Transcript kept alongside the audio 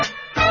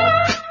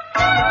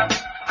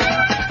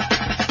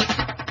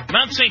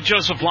Mount St.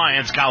 Joseph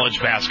Lions College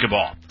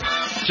Basketball.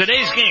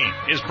 Today's game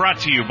is brought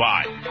to you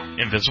by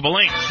Invisible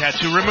Ink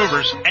Tattoo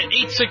Removers at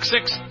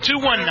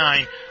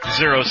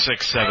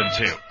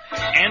 866-219-0672.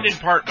 And in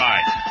part by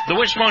the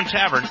Wishbone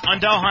Tavern on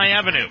Delhi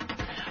Avenue.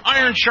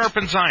 Iron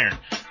sharpens iron.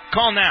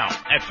 Call now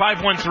at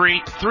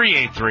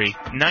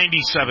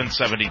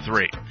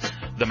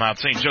 513-383-9773. The Mount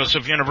St.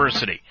 Joseph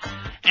University.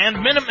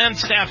 And Minutemen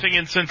Staffing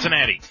in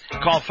Cincinnati.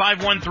 Call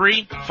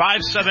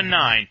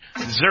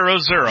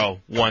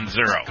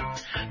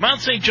 513-579-0010. Mount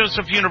St.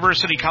 Joseph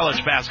University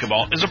College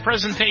Basketball is a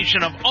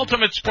presentation of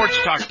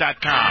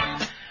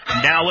UltimateSportsTalk.com.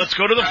 Now let's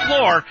go to the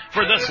floor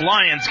for this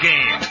Lions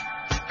game.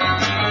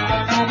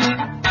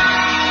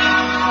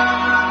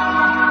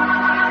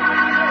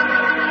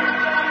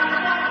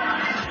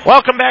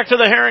 Welcome back to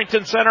the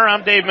Harrington Center.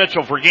 I'm Dave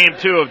Mitchell for Game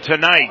 2 of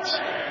tonight's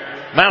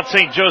Mount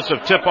St.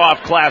 Joseph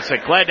Tip-Off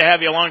Classic. Glad to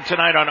have you along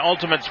tonight on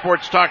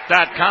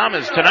UltimateSportsTalk.com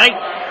as tonight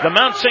the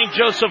Mount St.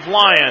 Joseph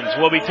Lions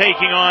will be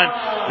taking on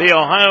the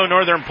Ohio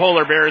Northern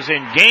Polar Bears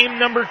in game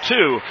number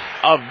 2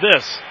 of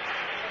this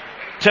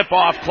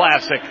Tip-Off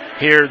Classic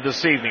here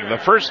this evening. The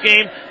first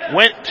game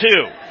went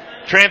to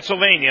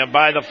Transylvania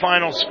by the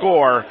final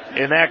score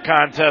in that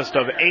contest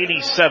of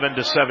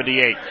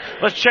 87-78.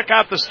 Let's check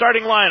out the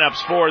starting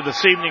lineups for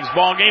this evening's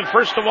ball game.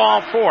 First of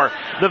all, for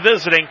the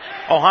visiting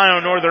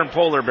Ohio Northern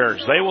Polar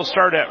Bears. They will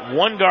start at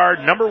one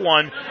guard, number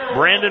 1,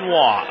 Brandon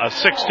Waugh, a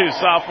 6'2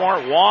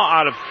 sophomore. Waugh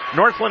out of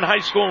Northland High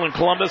School in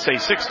Columbus, a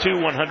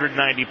 6'2",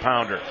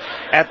 190-pounder.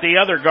 At the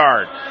other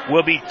guard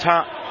will be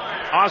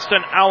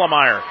Austin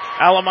Allemeyer.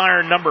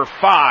 Allemeyer, number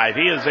 5.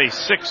 He is a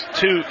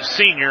 6'2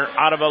 senior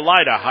out of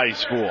Elida High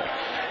School.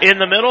 In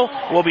the middle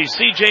will be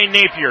C.J.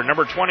 Napier,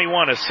 number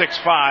 21, a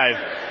 6'5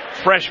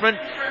 freshman.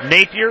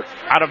 Napier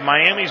out of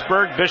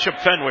Miamisburg Bishop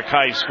Fenwick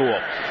High School.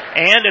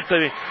 And at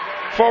the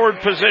forward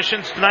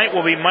positions tonight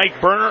will be Mike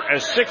Berner, a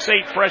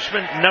 6'8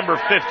 freshman, number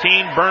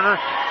 15. Berner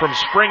from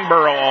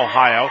Springboro,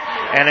 Ohio.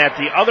 And at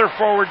the other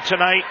forward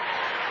tonight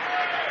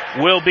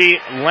will be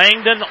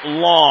Langdon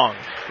Long.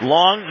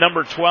 Long,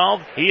 number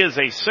 12. He is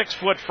a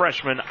 6-foot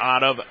freshman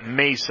out of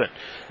Mason.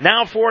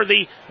 Now for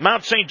the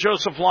Mount St.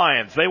 Joseph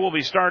Lions. They will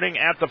be starting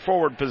at the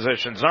forward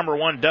positions. Number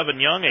 1, Devin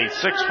Young, a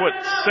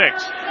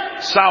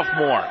 6'6"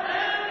 sophomore.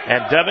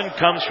 And Devin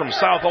comes from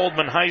South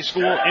Oldman High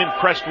School in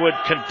Crestwood,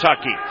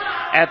 Kentucky.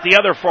 At the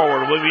other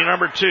forward will be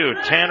number 2,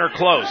 Tanner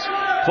Close.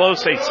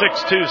 Close, a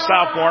 6'2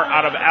 sophomore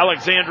out of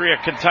Alexandria,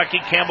 Kentucky,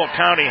 Campbell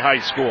County High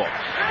School.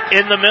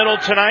 In the middle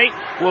tonight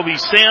will be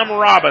Sam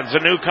Robbins, a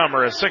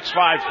newcomer, a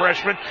 6'5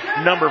 freshman,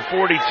 number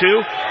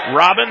 42.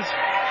 Robbins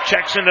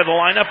checks into the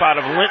lineup out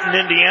of Linton,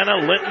 Indiana,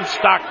 Linton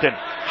Stockton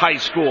High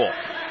School.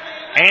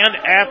 And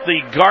at the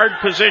guard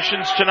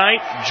positions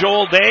tonight,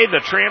 Joel Day, the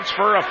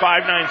transfer, a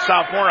 5'9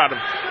 sophomore out of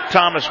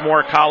Thomas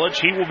More College.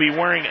 He will be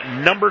wearing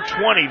number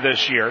 20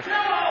 this year.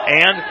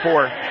 And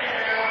for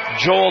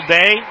Joel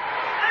Day,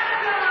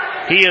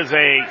 he is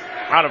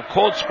out of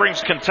Cold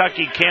Springs,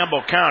 Kentucky,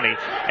 Campbell County.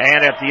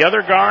 And at the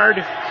other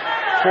guard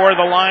for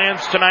the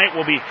Lions tonight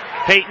will be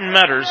Peyton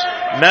Metters.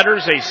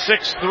 Metters, a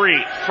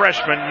 6'3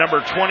 freshman,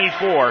 number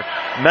 24.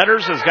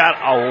 Metters has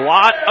got a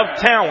lot of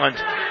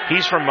talent.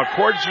 He's from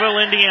McCordsville,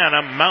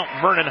 Indiana, Mount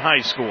Vernon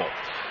High School.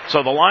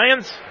 So the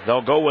Lions,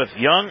 they'll go with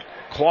Young,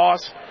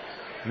 Kloss,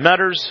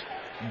 Metters,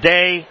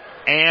 Day,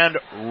 and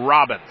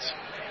Robbins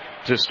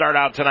to start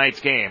out tonight's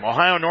game.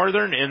 Ohio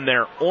Northern in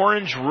their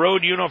orange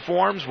road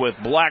uniforms with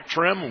black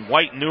trim,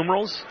 white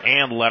numerals,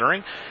 and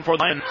lettering. For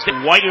the Lions,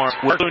 white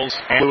numerals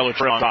and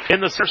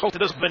in the circle to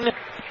this bit.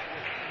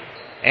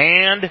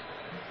 And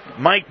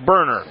Mike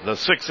Berner, the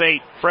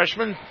 6'8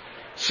 freshman,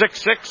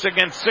 6'6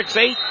 against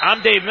 6'8.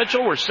 I'm Dave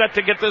Mitchell. We're set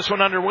to get this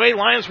one underway.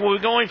 Lions will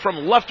be going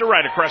from left to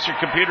right across your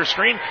computer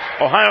screen.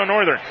 Ohio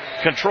Northern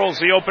controls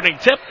the opening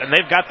tip, and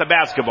they've got the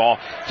basketball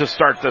to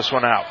start this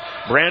one out.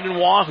 Brandon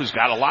Waugh, who's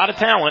got a lot of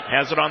talent,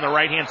 has it on the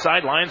right-hand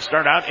side. Lions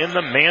start out in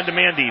the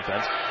man-to-man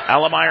defense.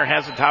 Allemeyer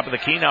has the top of the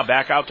key. Now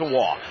back out to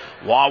Waugh.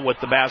 Waugh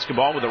with the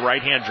basketball with a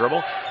right-hand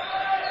dribble.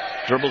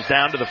 Dribbles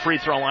down to the free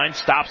throw line,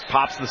 stops,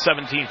 pops the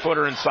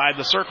 17-footer inside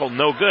the circle.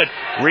 No good.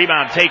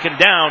 Rebound taken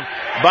down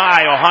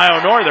by Ohio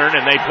Northern,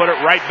 and they put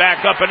it right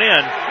back up and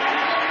in.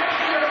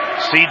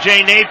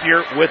 C.J.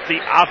 Napier with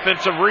the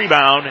offensive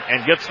rebound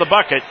and gets the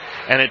bucket,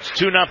 and it's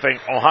 2-0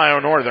 Ohio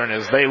Northern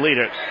as they lead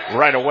it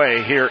right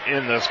away here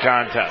in this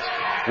contest.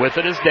 With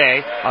it is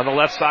Day on the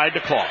left side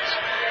to Kloss.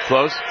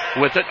 Close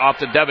with it off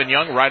to Devin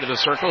Young, right of the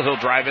circle. He'll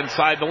drive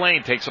inside the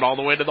lane, takes it all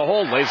the way to the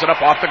hole, lays it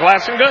up off the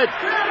glass and good.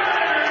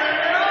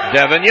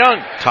 Devin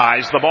Young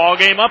ties the ball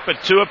game up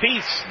at 2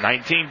 apiece.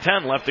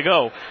 19-10 left to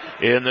go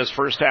in this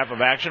first half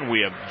of action. We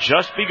have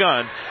just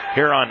begun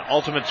here on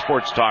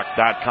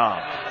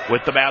UltimateSportsTalk.com.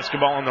 With the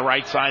basketball on the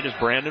right side is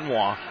Brandon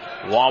Waugh.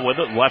 Waugh with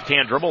it,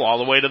 left-hand dribble all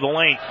the way to the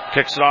lane.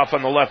 Kicks it off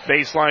on the left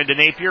baseline to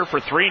Napier for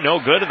 3. No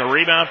good, and the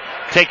rebound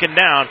taken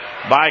down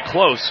by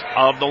Close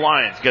of the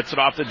Lions. Gets it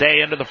off to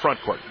Day into the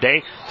front court.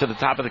 Day to the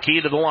top of the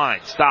key to the line.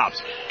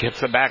 Stops.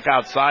 Gets it back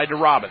outside to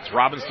Robbins.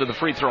 Robbins to the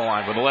free throw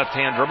line with a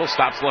left-hand dribble.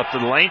 Stops left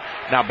of the lane.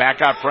 Now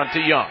back out front to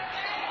Young.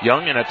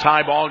 Young in a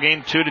tie ball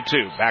game,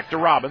 2-2. Back to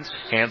Robbins.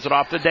 Hands it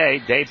off to Day.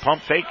 Day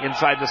pump fake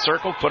inside the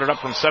circle. Put it up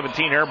from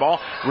 17, air ball.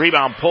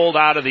 Rebound pulled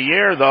out of the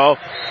air, though,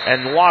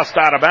 and lost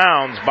out of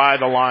bounds by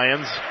the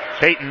Lions.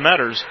 Peyton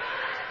Metters.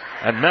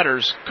 And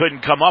Metters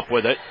couldn't come up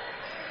with it,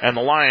 and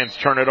the Lions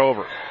turn it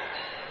over.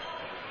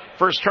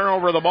 First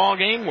turnover of the ball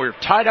game. We're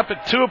tied up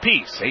at 2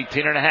 apiece.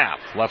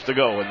 18.5 left to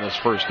go in this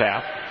first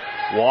half.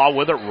 Waugh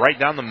with it right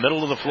down the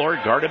middle of the floor,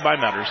 guarded by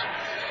Metters.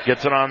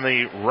 Gets it on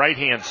the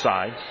right-hand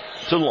side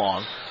to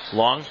Long.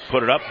 Long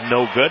put it up,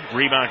 no good.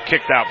 Rebound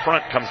kicked out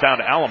front, comes down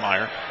to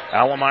Allemeyer.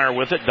 Allemeyer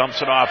with it,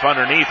 dumps it off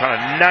underneath on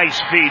a nice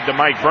feed to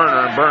Mike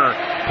Berner, and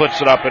Berner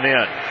puts it up and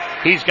in.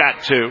 He's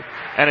got 2,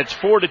 and it's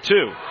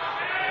 4-2.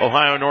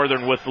 Ohio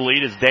Northern with the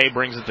lead as Day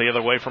brings it the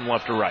other way from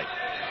left to right.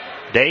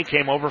 Day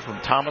came over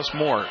from Thomas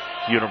More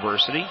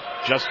University.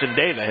 Justin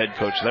Day, the head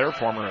coach there,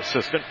 former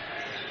assistant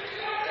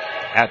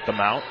at the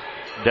Mount.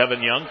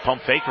 Devin Young,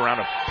 pump fake around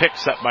a pick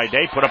set by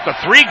Day. Put up the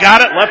 3,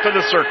 got it, left of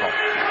the circle.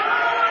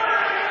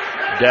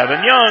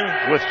 Devin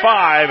Young with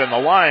 5, and the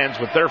Lions,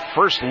 with their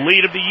first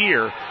lead of the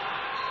year,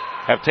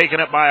 have taken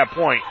it by a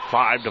point,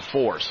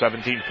 5-4,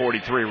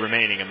 17:43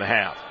 remaining in the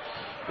half.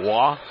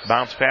 Waugh,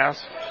 bounce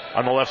pass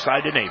on the left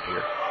side to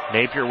Napier.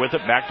 Napier with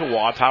it, back to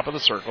Waugh, top of the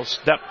circle.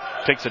 Step,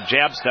 takes a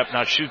jab step,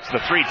 now shoots the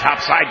 3, top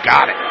side,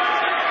 got it.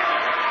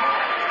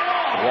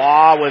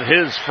 Waugh with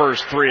his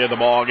first 3 of the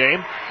ball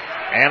game.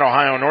 And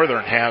Ohio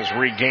Northern has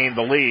regained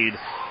the lead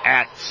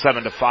at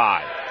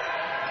 7-5.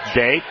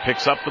 Day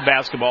picks up the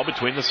basketball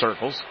between the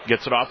circles,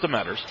 gets it off to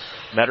Metters.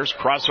 Metters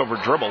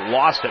crossover dribble,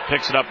 lost it,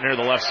 picks it up near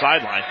the left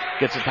sideline,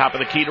 gets it top of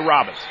the key to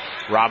Robbins.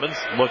 Robbins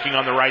looking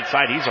on the right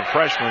side. He's a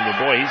freshman,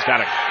 but boy, he's got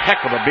a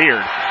heck of a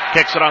beard.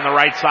 Kicks it on the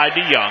right side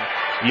to Young.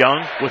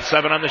 Young with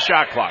 7 on the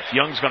shot clock.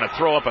 Young's going to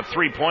throw up a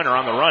 3-pointer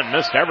on the run,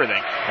 missed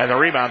everything, and the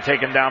rebound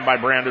taken down by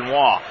Brandon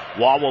Waugh.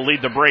 Waugh will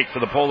lead the break for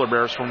the Polar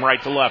Bears from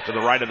right to left, to the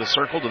right of the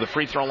circle, to the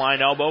free throw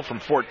line elbow from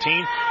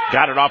 14.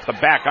 Got it off the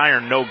back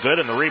iron, no good,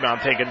 and the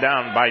rebound taken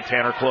down by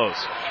Tanner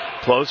Close.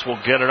 Close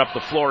will get it up the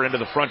floor into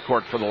the front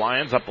court for the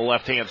Lions, up the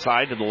left-hand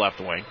side to the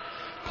left wing.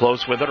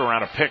 Close with it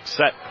around a pick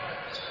set.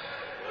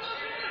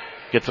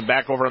 Gets it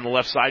back over on the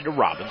left side to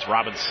Robbins.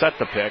 Robbins set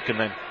the pick and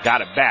then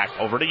got it back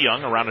over to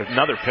Young around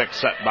another pick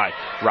set by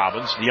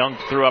Robbins. Young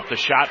threw up the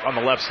shot on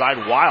the left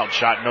side. Wild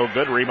shot, no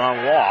good.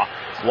 Rebound Waugh.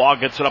 Waugh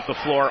gets it up the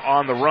floor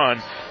on the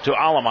run to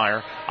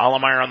Allemeyer.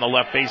 Allemeyer on the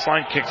left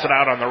baseline, kicks it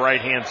out on the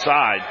right-hand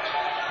side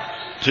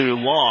to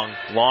Long.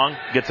 Long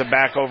gets it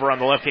back over on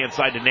the left-hand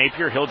side to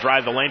Napier. He'll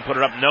drive the lane, put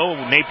it up. No,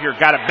 Napier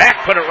got it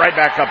back, put it right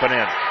back up and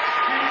in.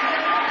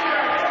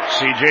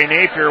 C.J.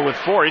 Napier with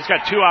 4. He's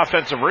got 2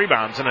 offensive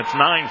rebounds, and it's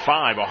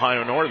 9-5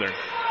 Ohio Northern.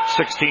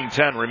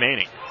 16:10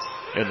 remaining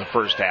in the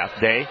first half.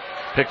 Day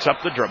picks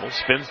up the dribble,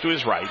 spins to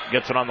his right,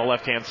 gets it on the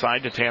left-hand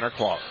side to Tanner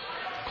Close.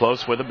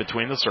 Close with him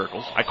between the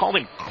circles. I called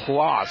him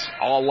Kloss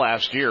all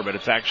last year, but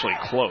it's actually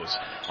Close.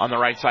 On the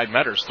right side,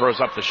 Metters throws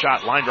up the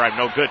shot. Line drive,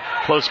 no good.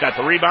 Close got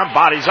the rebound,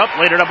 bodies up,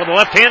 laid it up with the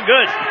left hand,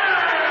 good.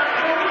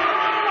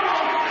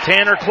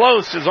 Tanner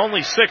Close is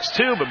only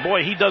 6'2", but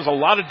boy, he does a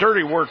lot of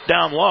dirty work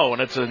down low,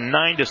 and it's a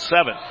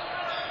 9-7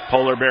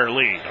 Polar Bear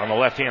lead. On the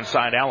left-hand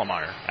side,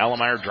 Allemeyer.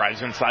 Allemeyer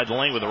drives inside the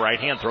lane with the right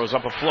hand, throws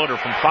up a floater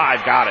from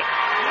 5, got it.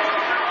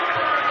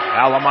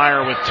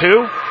 Allemeyer with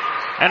 2,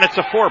 and it's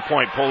a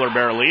 4-point Polar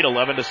Bear lead,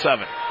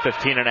 11-7,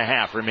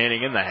 15.5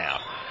 remaining in the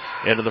half.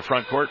 Into the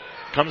front court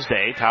comes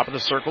Day, top of the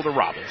circle to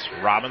Robbins.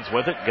 Robbins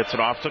with it, gets it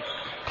off to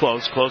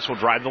Close. Close will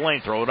drive the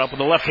lane, throw it up with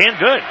the left hand,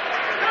 good.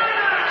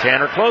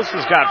 Tanner Close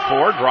has got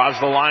 4, draws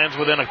the Lions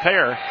within a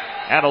pair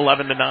at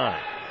 11-9.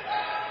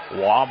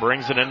 Waugh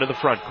brings it into the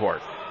front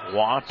court.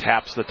 Waugh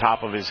taps the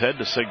top of his head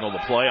to signal the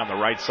play on the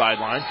right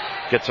sideline.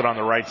 Gets it on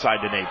the right side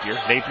to Napier.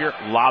 Napier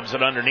lobs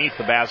it underneath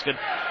the basket.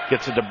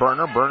 Gets it to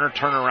Berner. Berner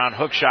turnaround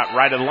hook shot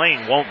right of the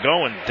lane. Won't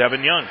go, and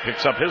Devin Young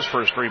picks up his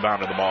first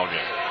rebound of the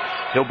ballgame.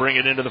 He'll bring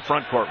it into the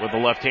front court with the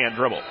left-hand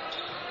dribble.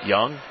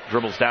 Young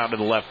dribbles down to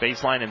the left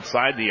baseline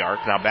inside the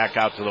arc. Now back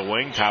out to the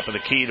wing. Top of the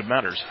key to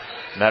Metters.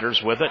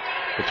 Metters with it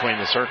between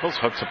the circles.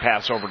 Hooks a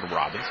pass over to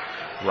Robbins.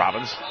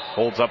 Robbins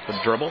holds up the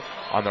dribble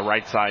on the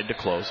right side to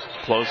Close.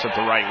 Close at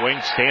the right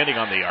wing, standing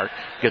on the arc.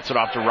 Gets it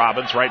off to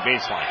Robbins, right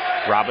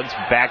baseline. Robbins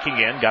backing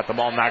in. Got the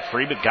ball knocked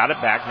free, but got it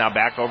back. Now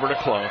back over to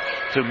Close.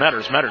 To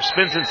Metters. Metters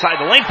spins inside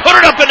the lane. Put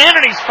it up and in,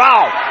 and he's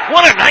fouled.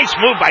 What a nice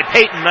move by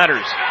Peyton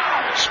Metters.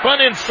 Spun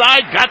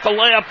inside, got the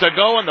layup to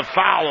go, and the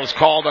foul is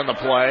called on the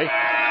play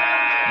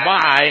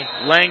by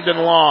Langdon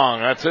Long.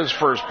 That's his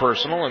first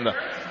personal, and the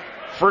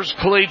first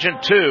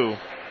collegiate 2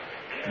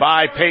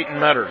 by Peyton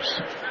Metters.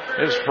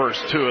 His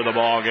first 2 of the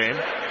ball game.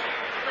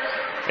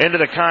 Into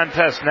the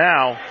contest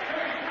now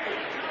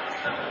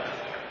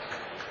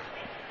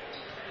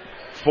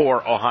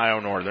for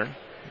Ohio Northern.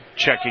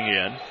 Checking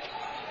in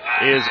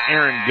is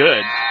Aaron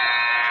Good,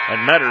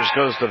 and Metters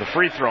goes to the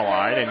free throw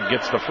line and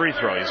gets the free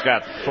throw. He's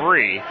got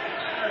 3,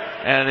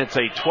 and it's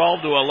a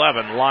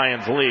 12-11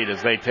 Lions lead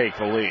as they take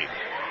the lead.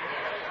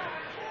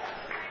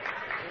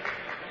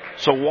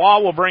 So Waugh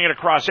will bring it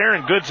across.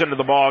 Aaron Good's into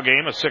the ball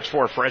game, a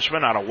 6'4"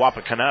 freshman out of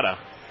Wapakoneta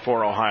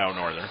for Ohio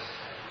Northern.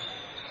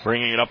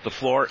 Bringing it up the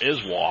floor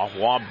is Waugh.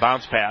 Waugh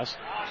bounce pass.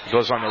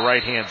 Goes on the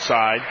right-hand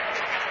side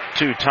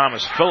to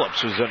Thomas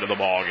Phillips, who's into the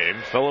ball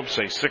game. Phillips,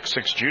 a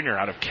 6'6" junior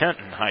out of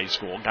Kenton High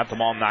School. Got the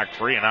ball knocked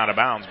free and out of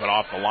bounds, but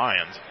off the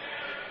Lions.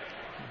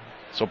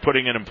 So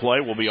putting it in play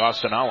will be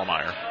Austin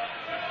Allemeyer.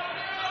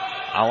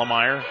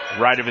 Allemeyer,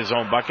 right of his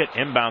own bucket,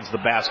 inbounds the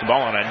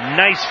basketball on a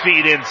nice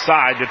feed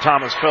inside to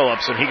Thomas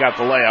Phillips, and he got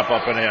the layup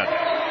up and in.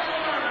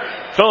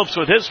 Phillips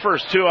with his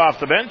first 2 off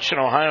the bench, and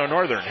Ohio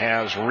Northern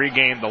has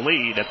regained the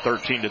lead at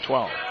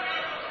 13-12.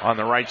 On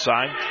the right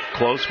side,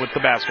 Close with the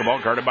basketball,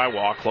 guarded by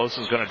Waugh. Close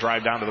is going to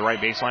drive down to the right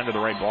baseline, to the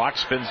right block,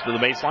 spins to the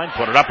baseline,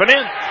 put it up and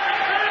in.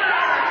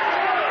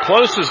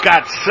 Close has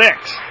got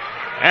 6,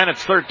 and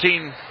it's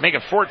 13, make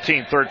it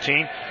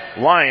 14-13.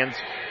 Lions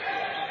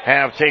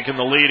have taken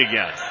the lead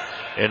again.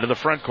 Into the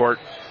front court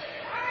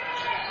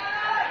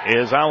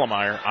is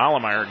Allemeyer.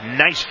 Allemeyer,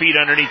 nice feed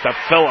underneath the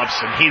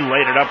Phillips, and he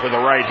laid it up with the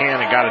right hand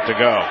and got it to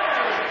go.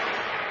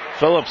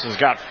 Phillips has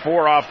got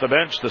 4 off the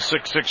bench, the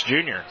 6'6"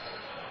 junior.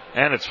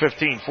 And it's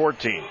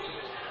 15-14.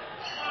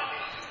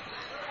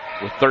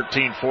 With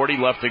 13:40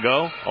 left to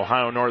go,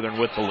 Ohio Northern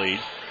with the lead.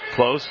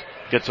 Close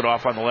gets it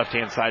off on the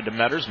left-hand side to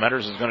Metters.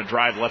 Metters is going to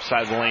drive left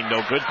side of the lane,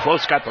 no good.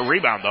 Close got the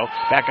rebound, though.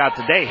 Back out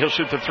to Day. He'll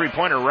shoot the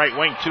three-pointer right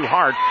wing too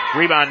hard.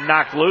 Rebound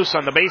knocked loose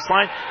on the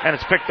baseline, and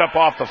it's picked up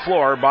off the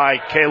floor by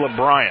Caleb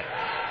Bryant.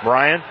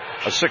 Bryant,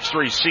 a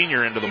 6'3"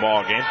 senior, into the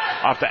ball game.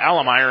 Off to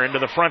Allemeyer into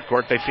the front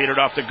court. They feed it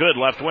off to Good,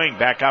 left wing.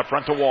 Back out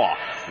front to Waugh.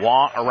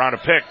 Waugh around a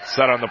pick,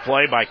 set on the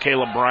play by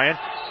Caleb Bryant.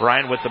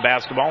 Bryant with the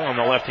basketball on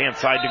the left-hand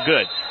side to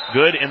Good.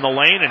 Good in the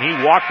lane, and he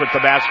walked with the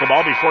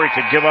basketball before he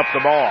could give up the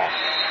ball.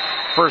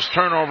 First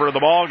turnover of the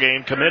ball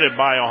game committed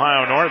by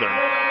Ohio Northern.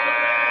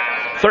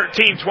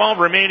 13-12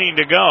 remaining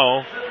to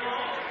go.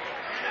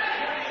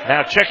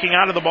 Now checking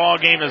out of the ball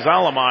game is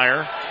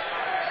Allemeyer.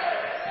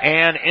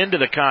 And into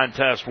the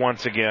contest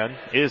once again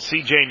is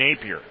C.J.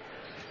 Napier.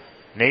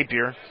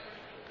 Napier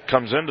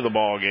comes into the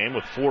ball game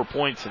with 4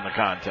 points in the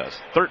contest.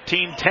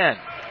 13-10.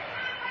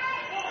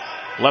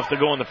 Left to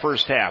go in the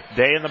first half.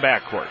 Day in the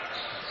backcourt.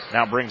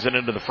 Now brings it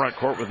into the front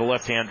court with the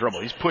left-hand dribble.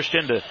 He's pushed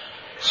into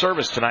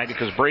service tonight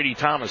because Brady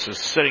Thomas is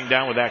sitting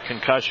down with that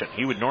concussion.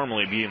 He would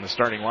normally be in the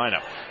starting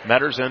lineup.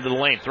 Metters into the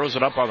lane. Throws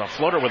it up on the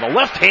floater with a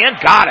left hand.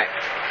 Got it.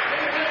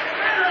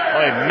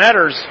 Boy,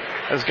 Metters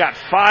has got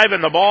 5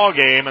 in the ball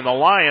game, and the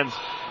Lions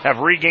have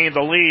regained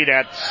the lead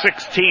at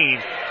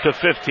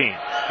 16-15.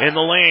 In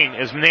the lane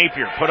is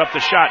Napier. Put up the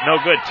shot. No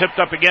good. Tipped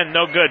up again.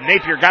 No good.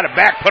 Napier got it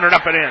back. Put it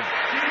up and in.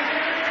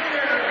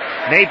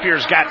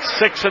 Napier's got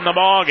 6 in the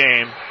ball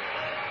game.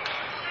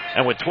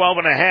 And with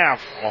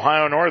 12.5,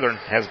 Ohio Northern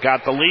has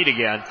got the lead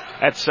again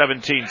at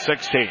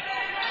 17-16.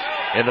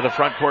 Into the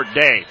front court,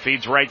 Day.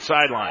 Feeds right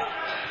sideline.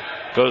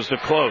 Goes to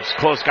Close.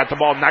 Close got the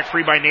ball knocked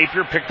free by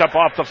Napier. Picked up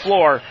off the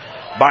floor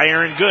by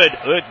Aaron Good.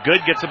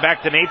 Good gets it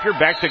back to Napier.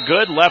 Back to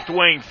Good. Left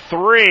wing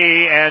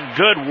 3. And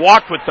Good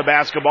walked with the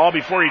basketball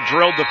before he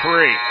drilled the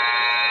 3.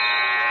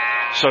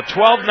 So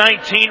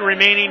 12:19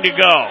 remaining to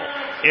go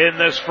in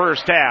this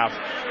first half.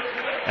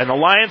 And the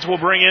Lions will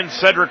bring in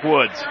Cedric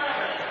Woods.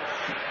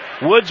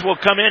 Woods will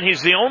come in.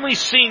 He's the only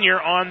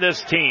senior on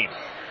this team.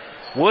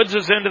 Woods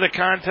is into the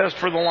contest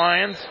for the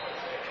Lions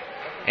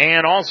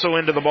and also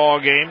into the ball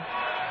game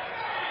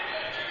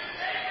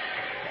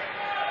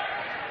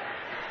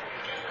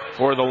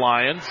for the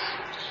Lions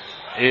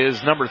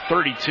is number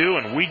 32,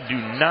 and we do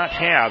not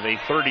have a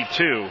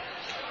 32.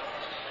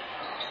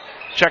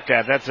 Check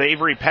that. That's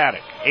Avery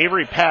Paddock.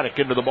 Avery Paddock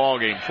into the ball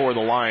game for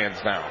the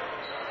Lions now.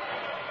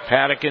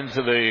 Paddock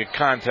into the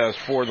contest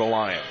for the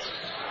Lions.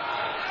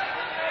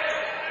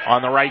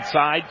 On the right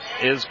side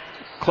is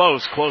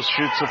Close. Close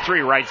shoots a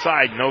 3 right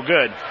side. No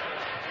good.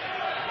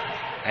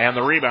 And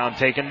the rebound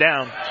taken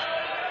down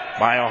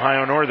by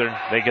Ohio Northern.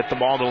 They get the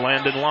ball to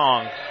Landon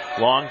Long.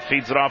 Long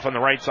feeds it off on the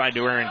right side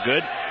to Aaron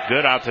Good.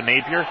 Good out to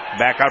Napier.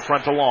 Back out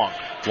front to Long.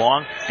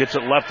 Long gets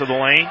it left of the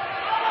lane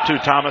to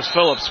Thomas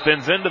Phillips.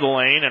 Spins into the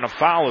lane, and a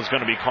foul is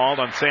going to be called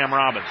on Sam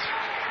Robbins.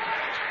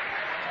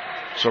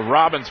 So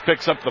Robbins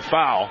picks up the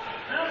foul.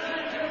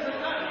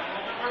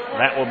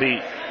 That will be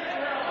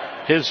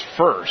his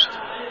first,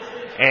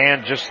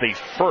 and just the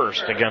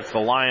first against the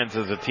Lions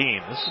as a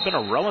team. This has been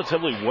a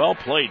relatively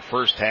well-played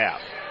first half.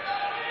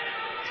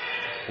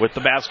 With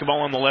the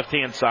basketball on the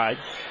left-hand side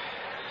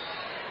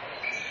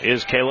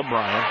is Caleb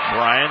Bryant.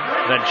 Bryant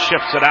then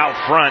shifts it out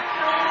front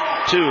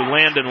to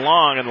Landon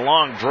Long, and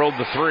Long drilled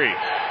the 3.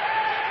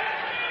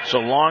 So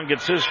Long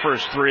gets his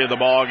first 3 of the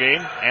ball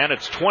game, and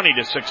it's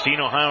 20-16.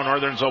 Ohio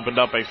Northern's opened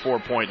up a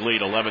 4-point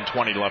lead,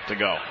 11:20 left to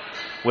go.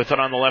 With it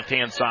on the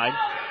left-hand side,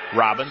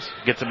 Robbins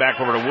gets it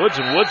back over to Woods,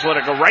 and Woods let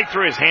it go right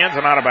through his hands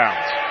and out of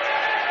bounds.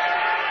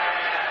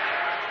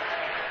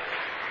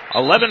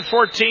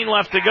 11:14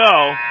 left to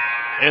go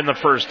in the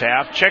first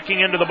half. Checking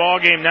into the ball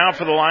game now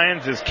for the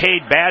Lions is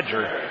Cade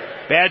Badger.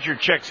 Badger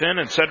checks in,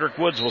 and Cedric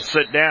Woods will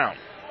sit down.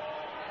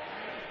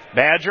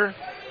 Badger,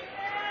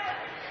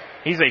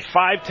 he's a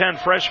 5'10"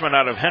 freshman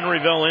out of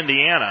Henryville,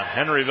 Indiana,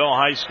 Henryville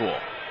High School.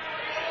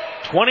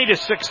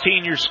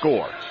 20-16 your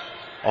score.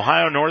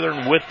 Ohio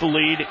Northern with the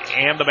lead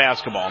and the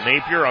basketball.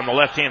 Napier on the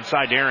left-hand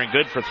side to Aaron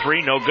Good for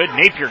three. No good.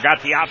 Napier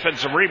got the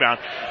offensive rebound.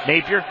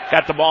 Napier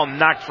got the ball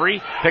knocked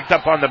free. Picked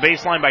up on the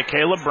baseline by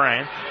Caleb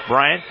Bryant.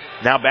 Bryant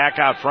now back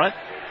out front.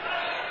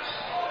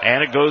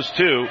 And it goes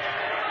to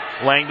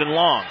Langdon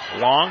Long.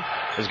 Long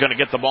is going to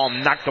get the ball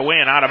knocked away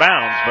and out of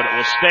bounds, but it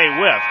will stay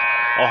with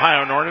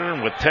Ohio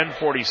Northern with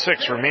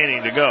 10:46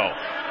 remaining to go.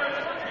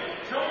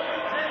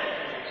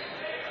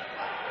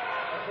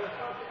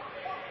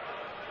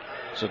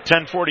 So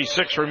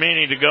 10:46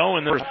 remaining to go,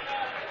 and there's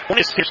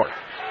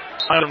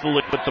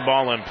with the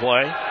ball in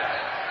play.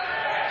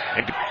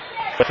 And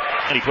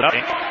he put up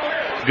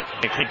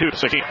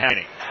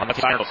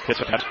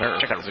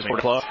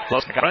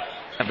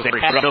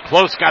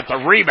Close got the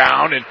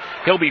rebound, and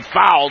he'll be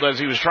fouled as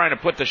he was trying to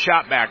put the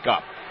shot back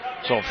up.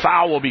 So a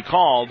foul will be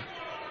called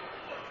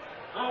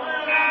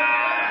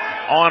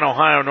on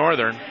Ohio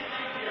Northern.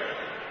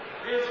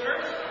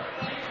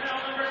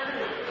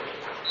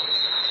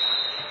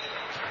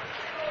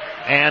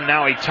 And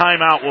now a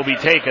timeout will be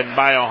taken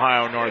by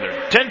Ohio Northern.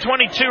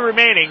 10:22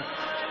 remaining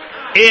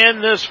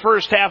in this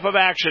first half of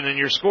action. And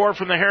your score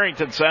from the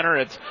Harrington Center,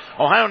 it's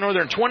Ohio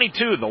Northern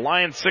 22, the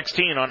Lions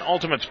 16 on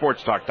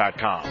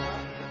UltimateSportsTalk.com.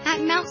 At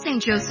Mount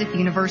St. Joseph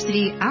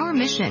University, our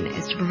mission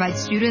is to provide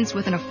students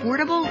with an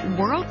affordable,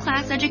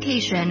 world-class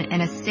education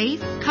in a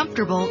safe,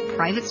 comfortable,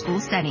 private school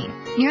setting.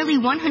 Nearly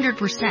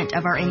 100%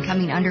 of our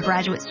incoming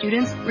undergraduate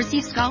students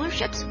receive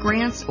scholarships,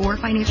 grants, or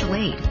financial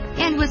aid.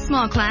 And with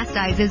small class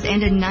sizes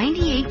and a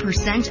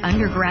 98%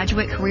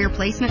 undergraduate career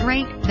placement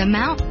rate, the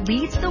Mount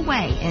leads the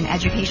way in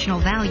educational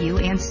value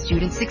and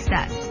student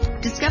success.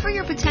 Discover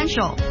your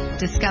potential.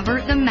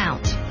 Discover the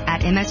Mount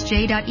at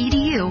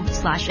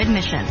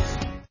msj.edu/admissions.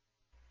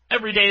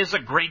 Every day is a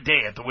great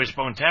day at the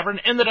Wishbone Tavern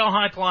in the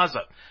Delhi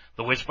Plaza.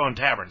 The Wishbone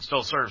Tavern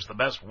still serves the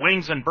best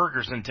wings and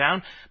burgers in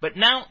town, but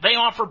now they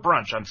offer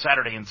brunch on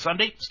Saturday and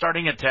Sunday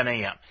starting at 10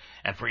 a.m.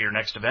 And for your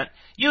next event,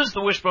 use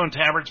the Wishbone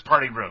Tavern's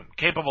party room,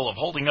 capable of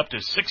holding up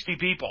to 60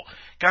 people.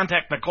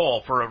 Contact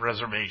Nicole for a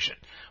reservation.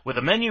 With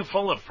a menu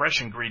full of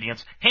fresh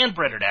ingredients,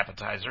 hand-breaded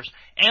appetizers,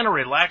 and a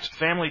relaxed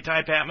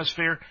family-type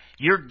atmosphere,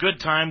 your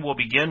good time will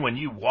begin when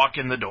you walk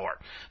in the door.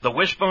 The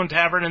Wishbone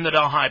Tavern in the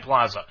Delhi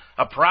Plaza,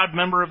 a proud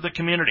member of the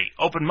community,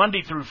 open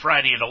Monday through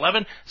Friday at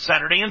 11,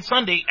 Saturday and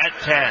Sunday at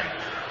 10.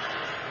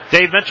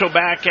 Dave Mitchell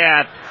back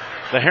at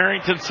the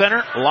Harrington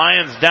Center.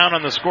 Lions down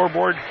on the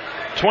scoreboard,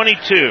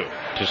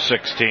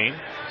 22-16.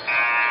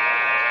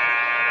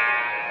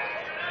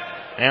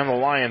 And the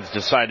Lions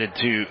decided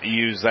to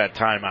use that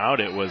timeout.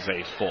 It was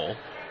a full.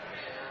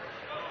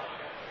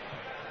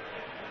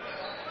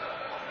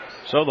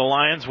 So the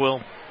Lions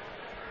will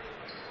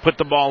put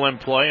the ball in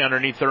play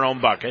underneath their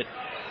own bucket.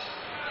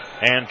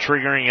 And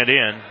triggering it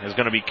in is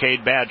going to be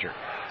Cade Badger.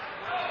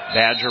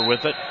 Badger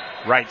with it,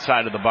 right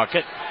side of the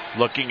bucket,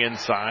 looking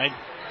inside.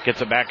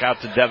 Gets it back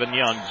out to Devin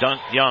Young.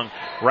 Young,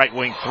 right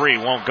wing three,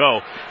 won't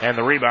go. And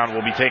the rebound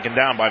will be taken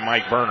down by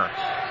Mike Berner.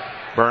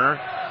 Berner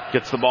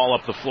gets the ball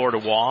up the floor to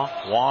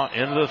Waugh. Waugh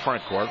into the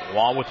front court.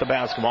 Waugh with the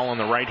basketball on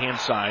the right-hand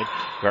side,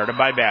 guarded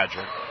by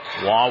Badger.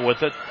 Waugh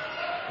with it,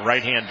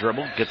 right-hand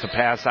dribble, gets a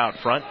pass out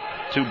front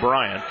to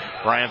Bryant.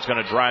 Bryant's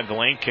going to drive the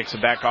lane, kicks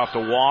it back off to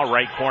Waugh.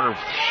 Right corner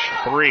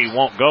three,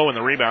 won't go, and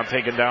the rebound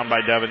taken down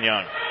by Devin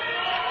Young.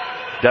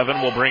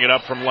 Devin will bring it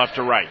up from left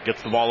to right.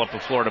 Gets the ball up the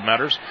floor to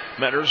Metters.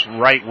 Metters,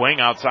 right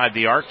wing, outside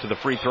the arc to the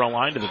free throw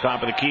line, to the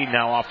top of the key.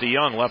 Now off to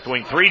Young. Left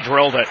wing three,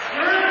 drilled it.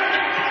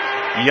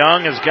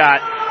 Young has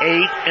got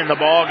 8 in the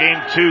ball game,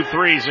 2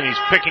 threes, and he's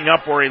picking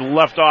up where he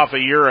left off a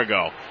year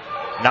ago.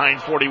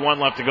 9:41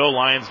 left to go.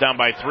 Lions down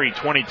by 3,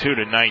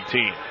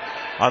 22-19.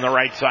 On the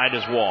right side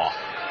is Waugh.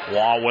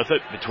 Waugh with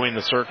it between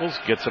the circles.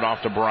 Gets it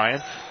off to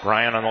Bryant.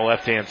 Bryant on the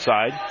left-hand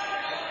side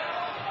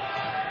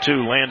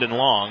to Landon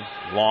Long.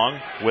 Long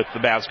with the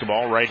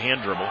basketball,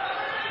 right-hand dribble.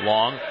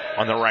 Long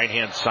on the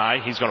right-hand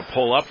side. He's going to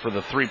pull up for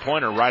the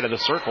three-pointer right of the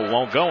circle.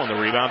 Won't go, and the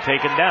rebound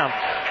taken down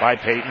by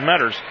Peyton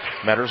Metters.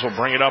 Metters will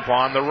bring it up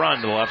on the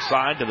run to the left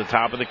side to the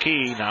top of the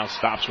key. Now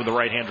stops with the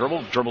right-hand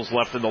dribble. Dribbles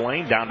left of the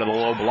lane, down to the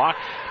low block.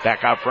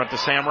 Back out front to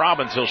Sam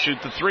Robbins. He'll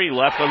shoot the three.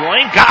 Left of the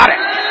lane. Got it!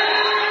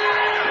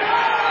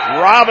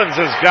 Robbins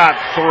has got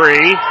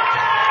 3.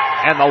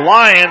 And the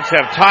Lions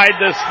have tied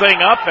this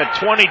thing up at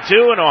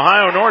 22, and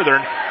Ohio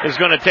Northern is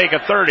going to take a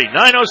 30.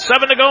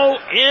 9:07 to go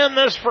in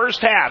this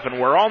first half,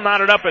 and we're all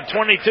knotted up at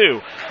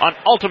 22 on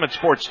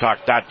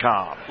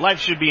UltimateSportsTalk.com. Life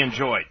should be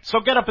enjoyed, so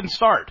get up and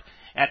start.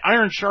 At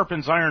Iron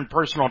Sharpens Iron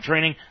Personal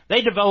Training,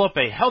 they develop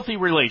a healthy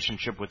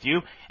relationship with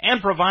you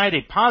and provide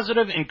a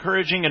positive,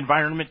 encouraging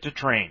environment to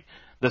train.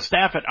 The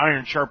staff at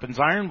Iron Sharpens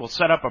Iron will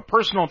set up a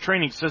personal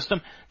training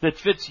system that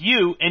fits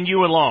you and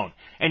you alone,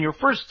 and your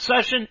first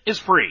session is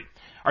free.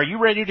 Are you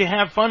ready to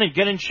have fun and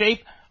get in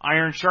shape?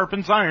 Iron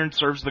Sharpens Iron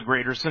serves the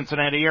greater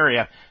Cincinnati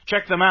area.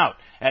 Check them out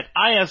at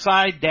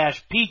isi-pt.com.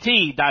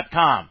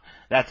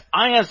 That's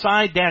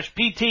isi-pt.com.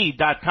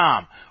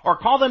 Or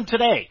call them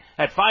today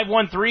at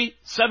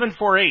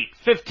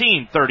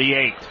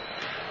 513-748-1538.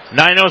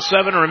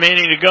 9:07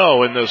 remaining to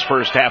go in this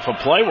first half of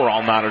play. We're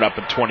all knotted up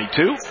at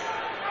 22.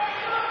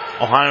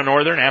 Ohio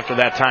Northern, after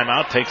that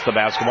timeout, takes the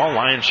basketball.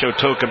 Lions show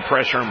token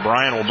pressure, and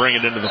Bryan will bring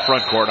it into the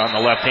front court on the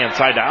left-hand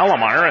side to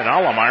Allemeyer, and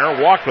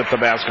Allemeyer walked with the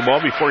basketball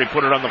before he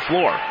put it on the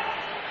floor.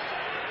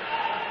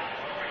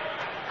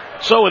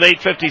 So with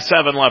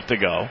 8:57 left to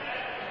go,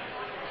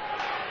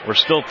 we're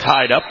still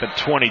tied up at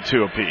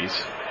 22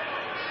 apiece.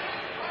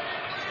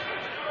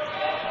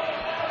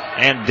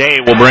 And Day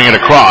will bring it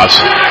across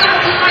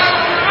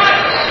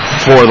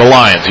for the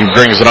Lions. He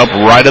brings it up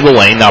right of the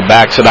lane, now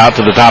backs it out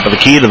to the top of the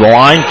key to the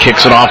line,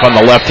 kicks it off on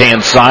the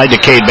left-hand side to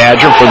Cade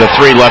Badger for the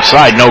three left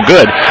side, no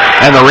good.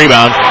 And the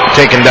rebound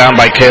taken down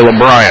by Caleb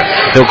Bryan.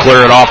 He'll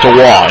clear it off to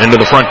Waugh into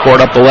the front court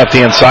up the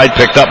left-hand side,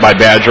 picked up by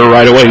Badger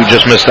right away, who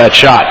just missed that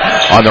shot.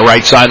 On the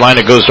right sideline,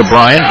 it goes to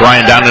Bryan.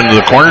 Bryan down into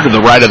the corner to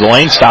the right of the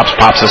lane, stops,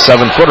 pops a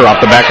 7-footer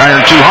off the back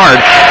iron too hard,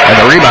 and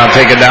the rebound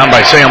taken down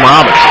by Sam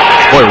Robbins.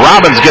 Boy,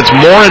 Robbins gets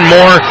more and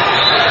more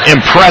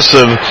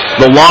impressive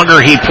the longer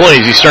he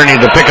plays. He's starting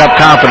to pick up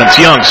confidence.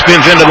 Young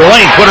spins into the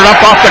lane, put it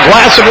up off the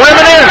glass and rim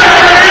it in.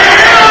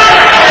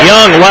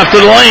 Young left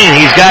of the lane.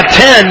 He's got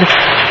 10,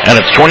 and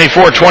it's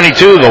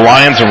 24-22. The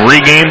Lions have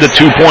regained the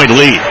 2-point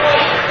lead.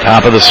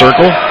 Top of the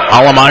circle,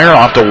 Allemeyer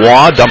off to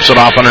Waugh, dumps it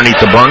off underneath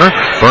the Burner.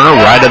 Burner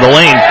right of the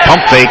lane,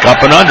 pump fake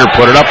up and under,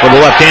 put it up with the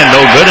left hand,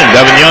 no good, and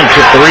Devin Young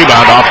took the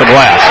rebound off the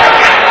glass.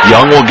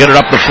 Young will get it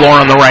up the floor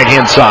on the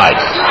right-hand side.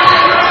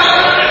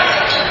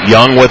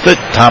 Young with it,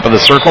 top of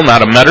the circle, now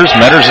to Metters.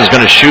 Metters is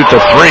going to shoot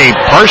the three,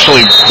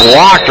 partially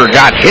blocked or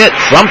got hit,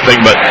 something,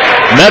 but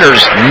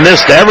Metters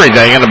missed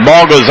everything, and the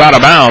ball goes out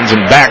of bounds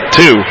and back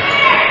to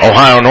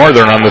Ohio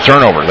Northern on the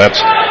turnover.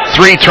 That's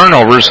 3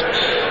 turnovers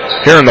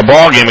here in the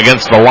ball game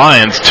against the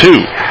Lions,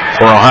 2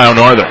 for Ohio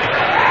Northern.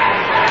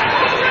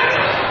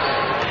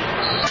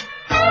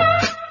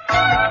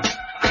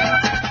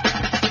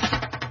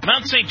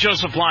 Mount St.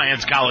 Joseph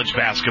Lions College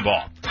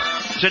Basketball.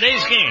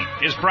 Today's game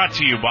is brought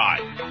to you by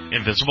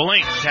Invisible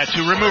Ink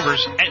Tattoo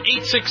Removers at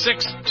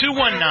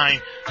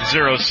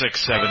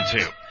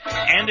 866-219-0672.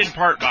 And in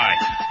part by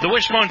the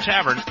Wishbone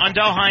Tavern on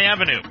Delhi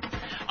Avenue.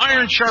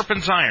 Iron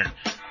sharpens iron.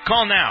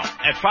 Call now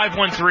at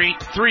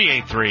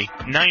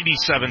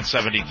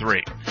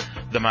 513-383-9773.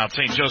 The Mount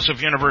St.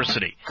 Joseph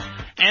University.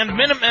 And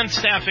Minutemen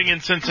Staffing in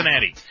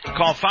Cincinnati.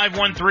 Call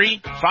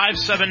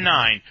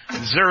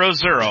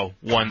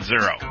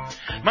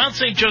 513-579-0010. Mount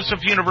St.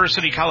 Joseph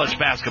University College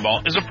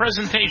Basketball is a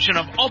presentation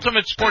of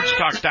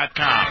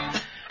UltimateSportsTalk.com.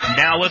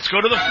 Now let's go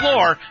to the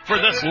floor for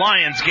this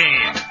Lions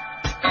game.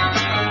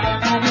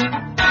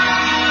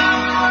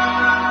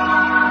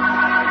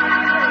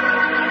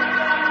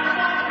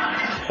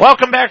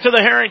 Welcome back to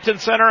the Harrington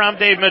Center. I'm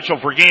Dave Mitchell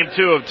for Game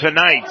 2 of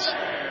tonight's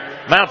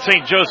Mount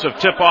St. Joseph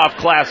Tip-Off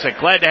Classic.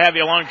 Glad to have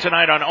you along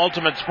tonight on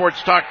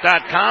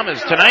UltimateSportsTalk.com,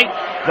 as tonight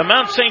the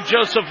Mount St.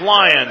 Joseph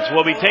Lions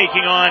will be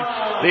taking on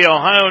the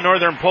Ohio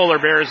Northern Polar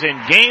Bears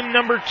in game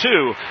number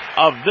 2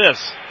 of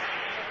this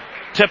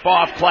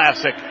Tip-Off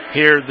Classic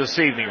here this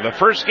evening. The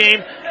first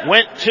game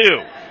went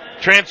to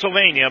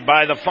Transylvania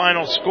by the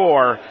final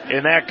score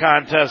in that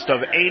contest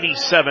of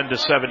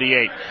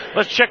 87-78.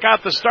 Let's check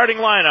out the starting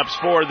lineups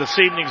for this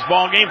evening's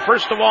ball game.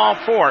 First of all,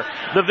 for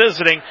the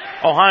visiting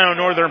Ohio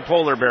Northern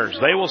Polar Bears.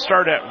 They will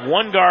start at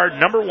one guard,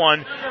 number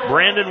 1,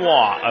 Brandon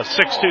Waugh, a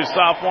 6'2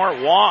 sophomore.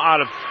 Waugh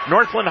out of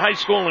Northland High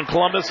School in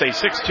Columbus, a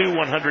 6'2",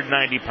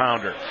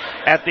 190-pounder.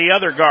 At the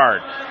other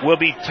guard will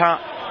be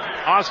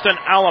Austin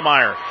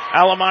Allemeyer.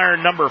 Allemeyer,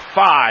 number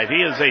 5.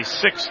 He is a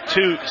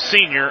 6'2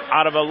 senior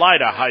out of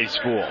Elida High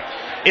School.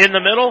 In the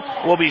middle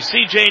will be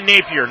C.J.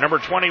 Napier, number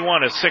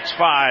 21, a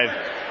 6'5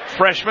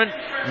 freshman.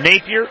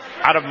 Napier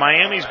out of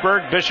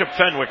Miamisburg Bishop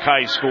Fenwick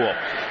High School.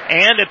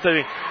 And at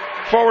the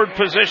forward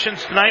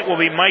positions tonight will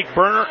be Mike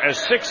Burner, a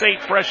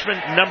 6'8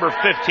 freshman, number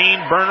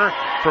 15. Burner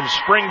from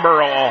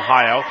Springboro,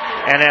 Ohio.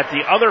 And at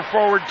the other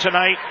forward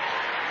tonight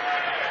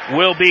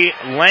will be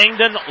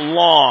Langdon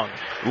Long.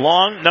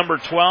 Long, number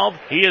 12.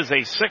 He is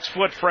a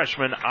 6-foot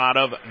freshman out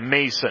of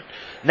Mason.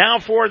 Now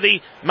for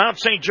the Mount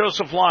St.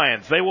 Joseph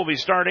Lions. They will be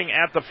starting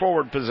at the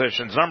forward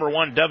positions. Number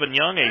 1, Devin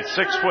Young, a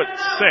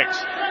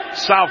 6'6"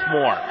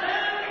 sophomore.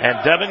 And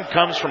Devin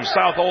comes from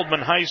South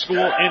Oldman High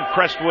School in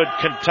Crestwood,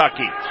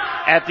 Kentucky.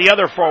 At the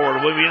other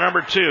forward will be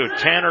number 2,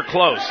 Tanner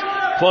Close.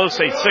 Close,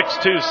 a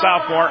 6'2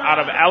 sophomore out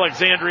of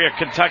Alexandria,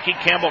 Kentucky,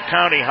 Campbell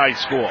County High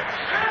School.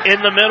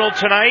 In the middle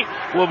tonight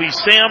will be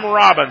Sam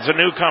Robbins, a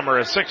newcomer,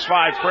 a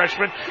 6'5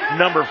 freshman,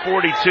 number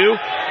 42.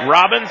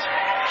 Robbins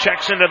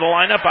checks into the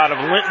lineup out of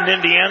Linton,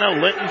 Indiana,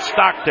 Linton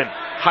Stockton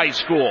High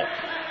School.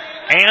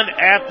 And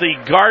at the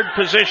guard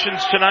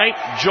positions tonight,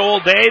 Joel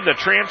Day, the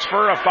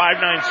transfer, a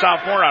 5'9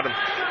 sophomore out of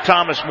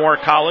Thomas More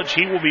College.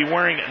 He will be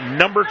wearing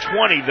number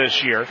 20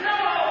 this year.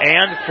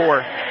 And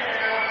for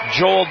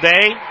Joel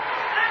Day,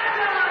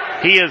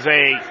 he is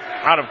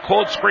out of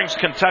Cold Springs,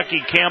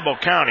 Kentucky, Campbell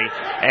County.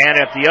 And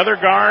at the other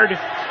guard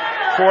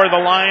for the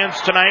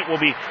Lions tonight will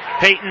be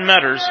Peyton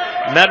Metters.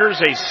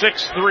 Metters, a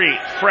 6'3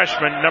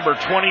 freshman, number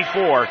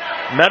 24.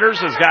 Metters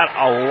has got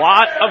a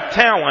lot of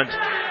talent.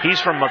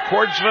 He's from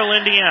McCordsville,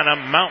 Indiana,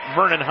 Mount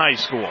Vernon High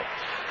School.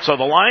 So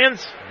the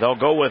Lions, they'll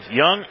go with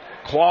Young,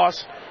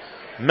 Kloss,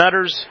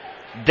 Metters,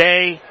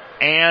 Day,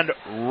 and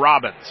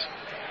Robbins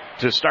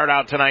to start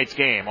out tonight's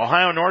game.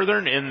 Ohio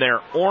Northern in their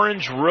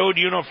orange road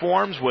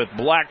uniforms with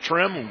black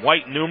trim,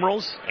 white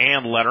numerals,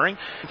 and lettering.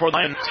 For the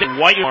Lions,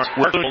 white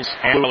numerals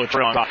and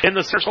lettering in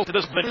the circle to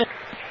this.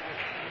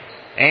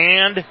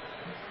 And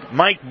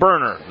Mike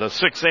Berner, the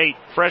 6'8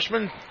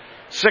 freshman.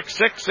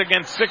 6'6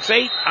 against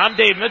 6'8. I'm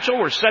Dave Mitchell.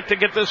 We're set to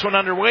get this one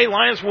underway.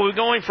 Lions will be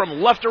going from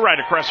left to right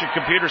across your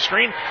computer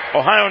screen.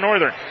 Ohio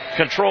Northern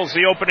controls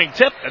the opening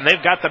tip, and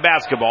they've got the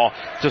basketball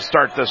to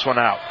start this one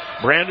out.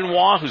 Brandon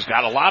Waugh, who's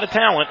got a lot of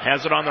talent,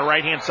 has it on the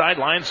right-hand side.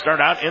 Lions start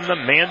out in the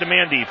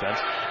man-to-man defense.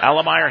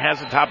 Allemeyer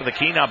has the top of the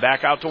key. Now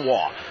back out to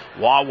Waugh.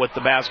 Waugh with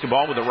the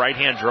basketball with a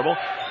right-hand dribble.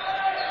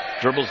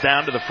 Dribbles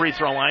down to the free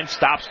throw line,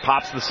 stops,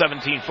 pops the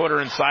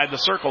 17-footer inside the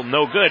circle.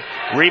 No good.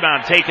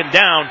 Rebound taken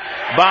down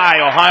by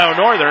Ohio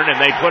Northern,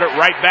 and they put it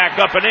right back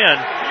up and in.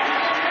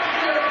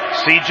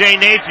 C.J.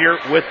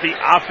 Napier with the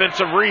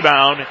offensive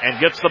rebound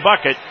and gets the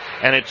bucket,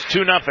 and it's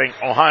 2-0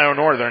 Ohio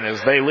Northern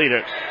as they lead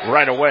it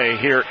right away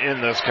here in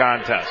this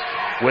contest.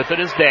 With it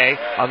is Day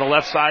on the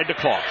left side to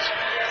Close.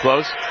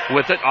 Close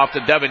with it off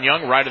to Devin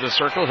Young, right of the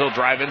circle. He'll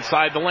drive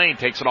inside the lane,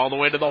 takes it all the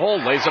way to the hole,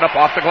 lays it up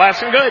off the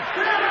glass and good.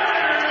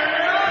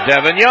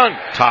 Devin Young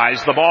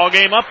ties the ball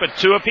game up at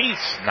 2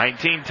 apiece.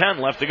 19-10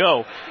 left to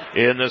go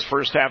in this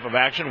first half of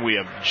action. We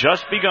have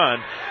just begun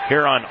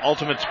here on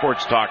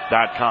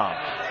UltimateSportsTalk.com.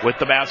 With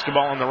the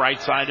basketball on the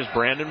right side is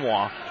Brandon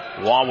Waugh.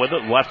 Waugh with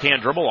it,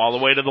 left-hand dribble all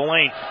the way to the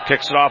lane.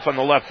 Kicks it off on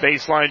the left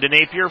baseline to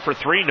Napier for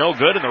 3. No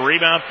good, and the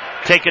rebound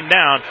taken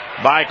down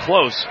by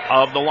Close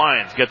of the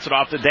Lions. Gets it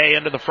off to Day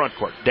into the front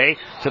court. Day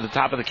to the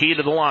top of the key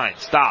to the line.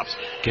 Stops.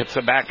 Gets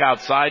it back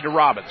outside to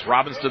Robbins.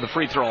 Robbins to the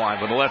free throw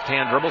line with a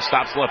left-hand dribble.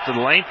 Stops left of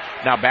the lane.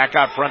 Now back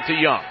out front to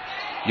Young.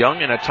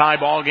 Young in a tie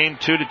ball game,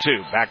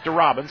 2-2. Back to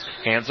Robbins.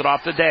 Hands it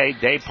off to Day.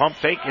 Day pump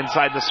fake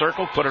inside the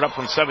circle. Put it up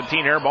from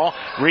 17, air ball.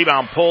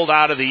 Rebound pulled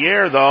out of the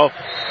air, though,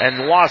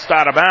 and lost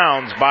out of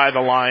bounds by the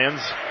Lions.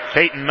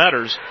 Peyton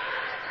Metters.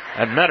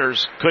 And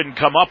Metters couldn't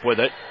come up with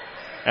it,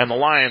 and the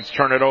Lions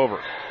turn it over.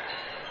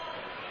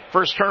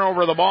 First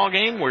turnover of the ball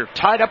game. We're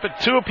tied up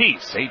at 2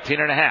 apiece.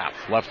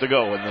 18.5 left to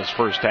go in this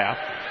first half.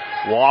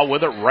 Waugh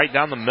with it right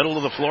down the middle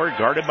of the floor,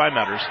 guarded by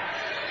Metters.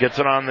 Gets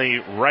it on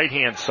the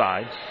right-hand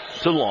side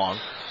to Long.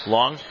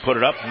 Long put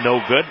it up,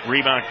 no good.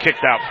 Rebound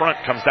kicked out front,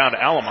 comes down to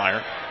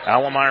Allemeyer.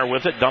 Allemeyer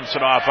with it, dumps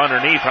it off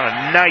underneath on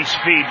a nice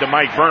feed to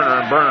Mike Berner,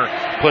 and Berner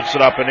puts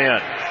it up and in.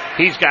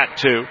 He's got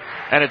 2,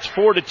 and it's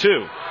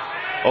 4-2.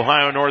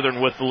 Ohio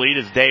Northern with the lead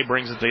as Day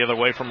brings it the other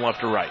way from left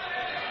to right.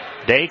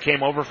 Day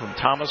came over from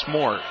Thomas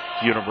More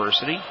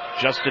University.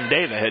 Justin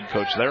Day, the head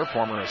coach there,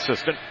 former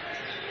assistant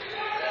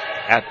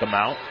at the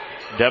Mount.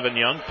 Devin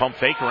Young, pump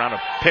fake around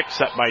a pick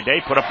set by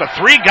Day, put up the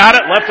 3, got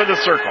it, left of the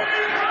circle.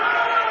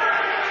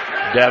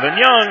 Devin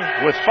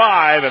Young with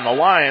 5, and the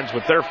Lions,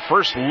 with their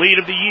first lead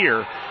of the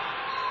year,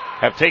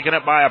 have taken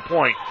it by a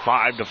point,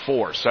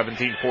 5-4,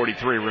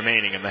 17:43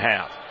 remaining in the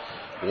half.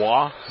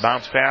 Waugh,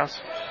 bounce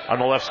pass on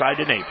the left side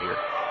to Napier.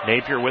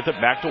 Napier with it,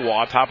 back to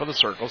Waugh, top of the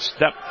circle,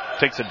 step,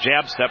 takes a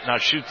jab step, now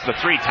shoots the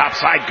 3, top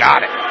side,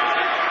 got it.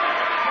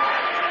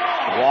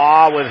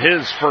 Waugh with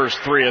his first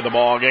 3 of the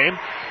ball game,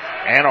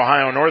 and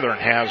Ohio Northern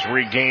has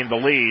regained the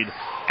lead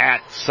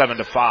at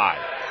 7-5.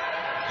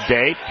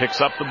 Day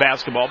picks up the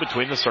basketball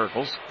between the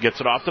circles,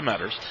 gets it off to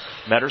Metters.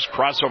 Metters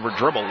crossover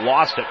dribble,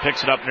 lost it,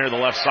 picks it up near the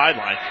left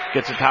sideline,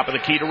 gets the top of the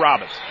key to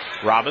Robbins.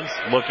 Robbins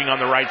looking on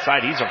the right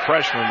side. He's a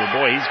freshman, but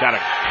boy, he's got a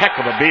heck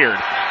of a beard.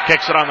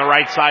 Kicks it on the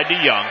right side to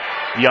Young.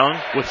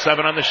 Young with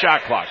 7 on the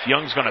shot clock.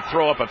 Young's going to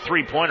throw up a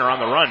 3-pointer on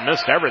the run,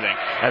 missed everything,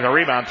 and the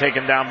rebound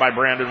taken down by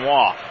Brandon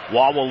Waugh.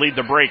 Waugh will lead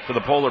the break for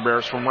the Polar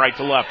Bears from right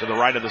to left, to the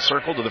right of the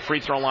circle, to the free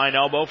throw line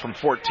elbow from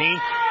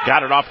 14.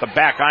 Got it off the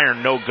back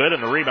iron, no good,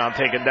 and the rebound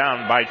taken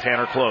down by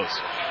Tanner Close.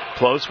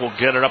 Close will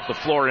get it up the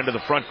floor into the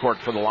front court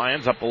for the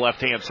Lions, up the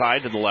left-hand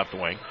side to the left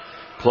wing.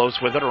 Close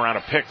with it around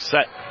a pick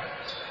set.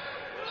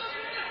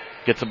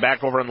 Gets it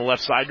back over on the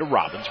left side to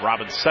Robbins.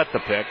 Robbins set the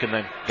pick and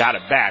then got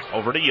it back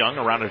over to Young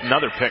around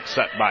another pick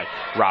set by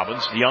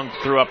Robbins. Young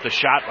threw up the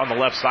shot on the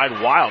left side.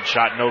 Wild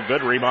shot, no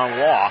good. Rebound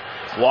Waugh.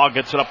 Waugh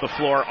gets it up the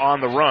floor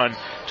on the run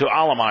to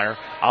Allemeyer.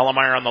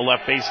 Allemeyer on the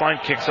left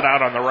baseline, kicks it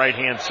out on the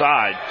right-hand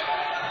side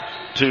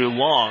to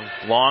Long.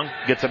 Long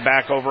gets it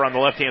back over on the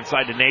left-hand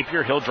side to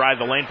Napier. He'll drive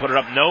the lane, put it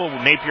up. No,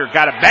 Napier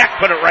got it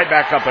back, put it right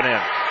back up and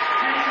in.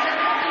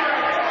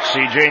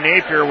 C.J.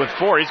 Napier with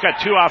 4. He's got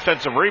 2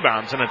 offensive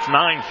rebounds, and it's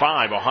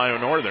 9-5 Ohio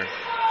Northern.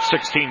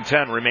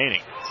 16:10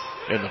 remaining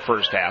in the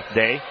first half.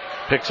 Day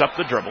picks up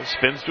the dribble,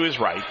 spins to his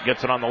right,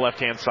 gets it on the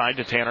left-hand side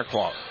to Tanner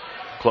Close.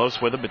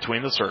 Close with it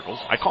between the circles.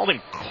 I called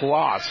him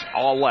Kloss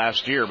all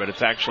last year, but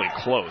it's actually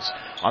Close.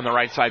 On the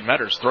right side,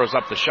 Metters throws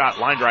up the shot.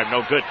 Line drive,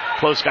 no good.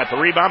 Close got the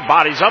rebound,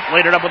 bodies up,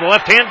 laid it up with the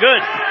left hand,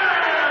 good.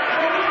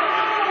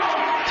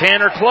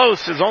 Tanner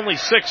Close is only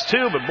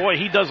 6'2", but boy,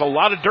 he does a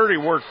lot of dirty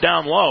work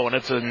down low, and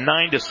it's a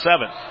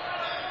 9-7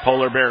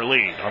 Polar Bear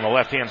lead. On the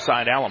left-hand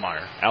side,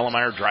 Allemeyer.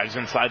 Allemeyer drives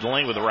inside the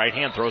lane with the right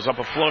hand, throws up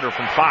a floater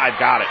from 5,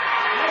 got it.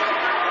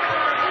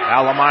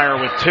 Allemeyer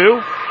with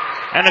 2,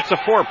 And it's a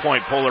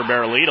 4-point Polar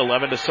Bear lead,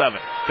 11-7.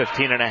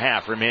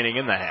 15.5 remaining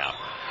in the half.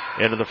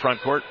 Into the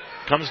front court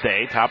comes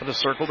Day, top of the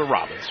circle to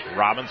Robbins.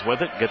 Robbins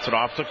with it, gets it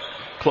off to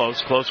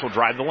Close. Close will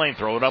drive the lane,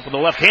 throw it up with the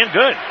left hand,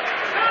 good.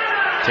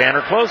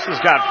 Tanner Close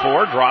has got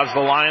 4, draws the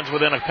Lions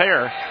within a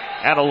pair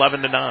at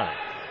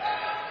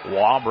 11-9.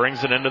 Waugh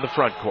brings it into the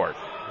front court.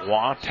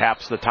 Waugh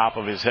taps the top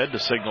of his head to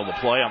signal the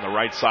play on the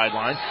right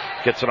sideline.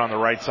 Gets it on the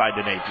right side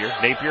to Napier.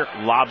 Napier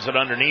lobs it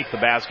underneath the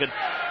basket.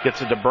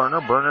 Gets it to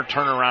Burner. Burner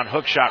turnaround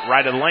hook shot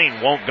right of the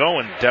lane. Won't go,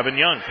 and Devin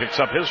Young picks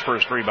up his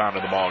first rebound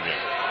of the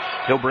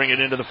ballgame. He'll bring it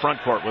into the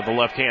front court with a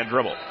left-hand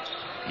dribble.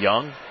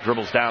 Young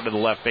dribbles down to the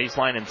left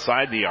baseline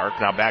inside the arc.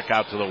 Now back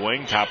out to the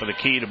wing. Top of the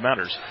key to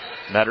Metters.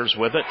 Metters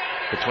with it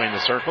between the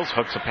circles.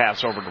 Hooks a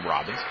pass over to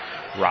Robbins.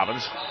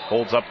 Robbins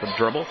holds up the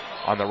dribble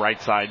on the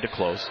right side to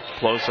Close.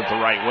 Close at the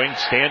right wing,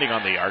 standing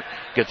on the arc.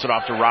 Gets it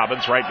off to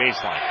Robbins, right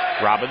baseline.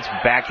 Robbins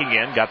backing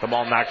in, got the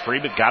ball knocked free,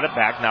 but got it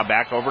back. Now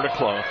back over to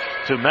Close,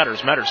 to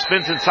Metters. Metters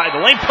spins inside the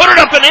lane, put it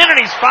up and in, and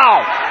he's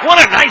fouled. What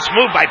a nice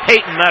move by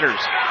Peyton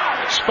Metters.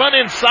 Spun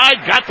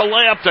inside, got the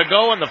layup to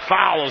go, and the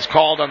foul is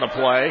called on the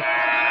play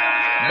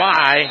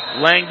by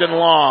Langdon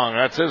Long.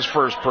 That's his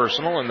first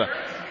personal, and the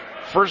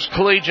first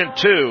collegiate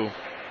 2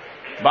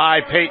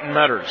 by Peyton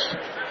Metters.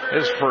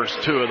 His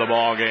first 2 of the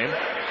ball game.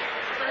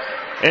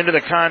 Into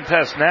the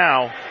contest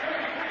now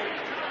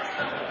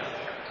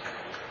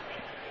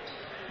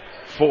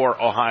for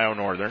Ohio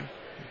Northern.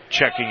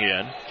 Checking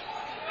in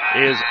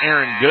is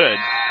Aaron Good.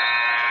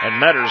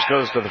 And Metters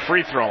goes to the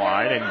free throw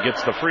line and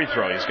gets the free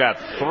throw. He's got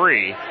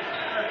 3.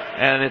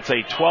 And it's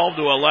a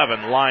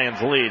 12-11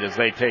 Lions lead as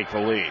they take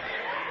the lead.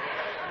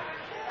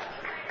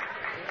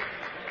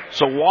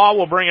 So Waugh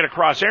will bring it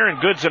across. Aaron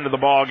Good's into the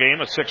ball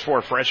game, a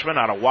 6'4 freshman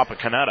out of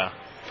Wapakoneta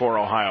for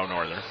Ohio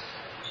Northern.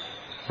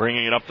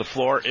 Bringing it up the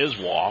floor is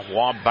Waugh.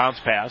 Waugh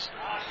bounce pass.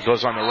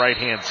 Goes on the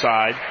right-hand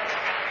side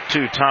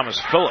to Thomas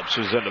Phillips,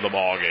 who's into the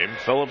ball game.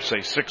 Phillips, a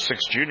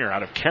 6'6 junior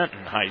out of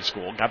Kenton High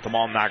School. Got the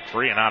ball knocked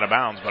free and out of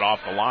bounds, but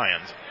off the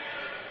Lions.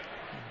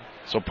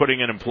 So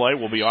putting it in play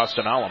will be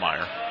Austin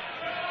Allemeyer.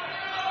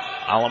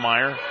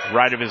 Allemeyer,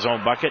 right of his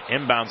own bucket,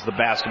 inbounds the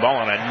basketball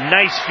on a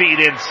nice feed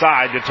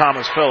inside to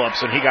Thomas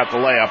Phillips, and he got the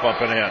layup up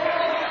and in.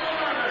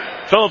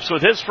 Phillips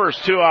with his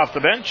first 2 off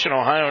the bench, and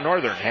Ohio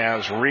Northern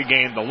has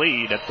regained the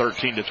lead at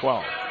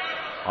 13-12.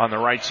 On the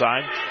right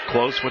side,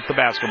 Close with the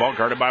basketball,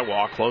 guarded by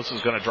Waugh. Close is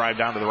going to drive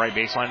down to the right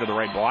baseline, to the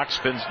right block,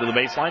 spins to the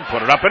baseline,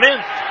 put it up and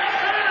in.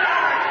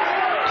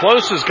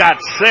 Close has got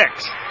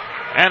 6,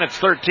 and it's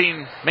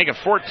 13, make it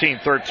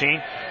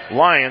 14-13.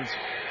 Lions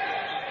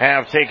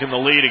have taken the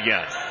lead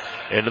again.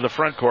 Into the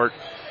front court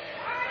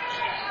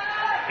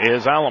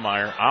is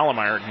Allemeyer.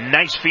 Allemeyer,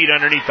 nice feed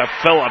underneath the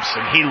Phillips,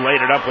 and he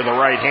laid it up with the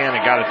right hand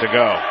and got it to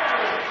go.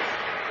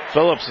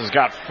 Phillips has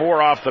got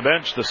 4 off the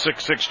bench, the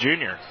 6'6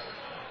 junior.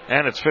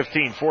 And it's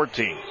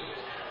 15-14.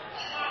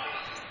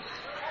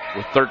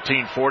 With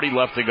 13:40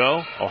 left to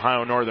go,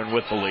 Ohio Northern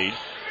with the lead.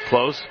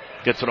 Close.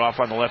 Gets it off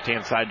on the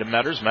left-hand side to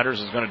Metters.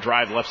 Metters is going to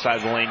drive left side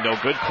of the lane, no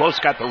good. Close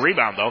got the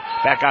rebound, though.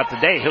 Back out to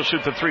Day. He'll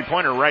shoot the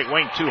three-pointer right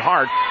wing too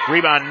hard.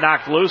 Rebound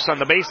knocked loose on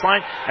the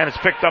baseline, and it's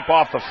picked up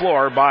off the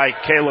floor by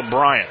Caleb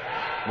Bryant.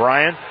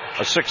 Bryant,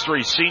 a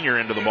 6'3 senior,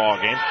 into the ball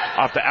game.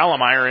 Off to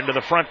Allemeyer into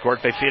the front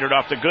court. They feed it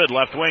off to Good,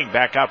 left wing.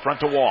 Back out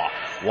front to Waugh.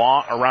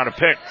 Waugh around a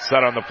pick.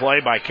 Set on the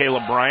play by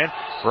Caleb Bryant.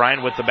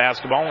 Bryant with the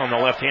basketball on the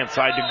left-hand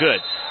side to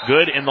Good.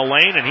 Good in the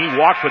lane, and he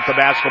walked with the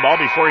basketball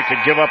before he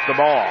could give up the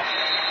ball.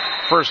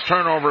 First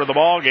turnover of the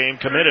ball game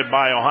committed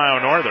by Ohio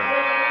Northern.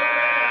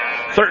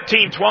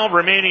 13-12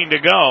 remaining to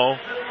go.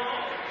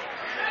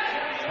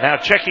 Now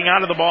checking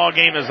out of the ball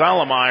game is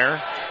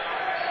Allemeyer.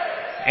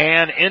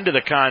 And into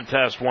the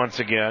contest once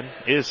again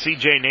is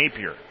C.J.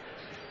 Napier.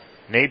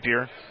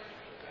 Napier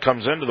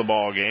comes into the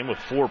ball game with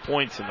 4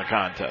 points in the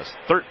contest.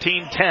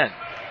 13-10.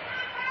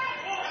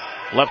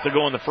 Left to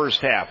go in the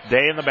first half.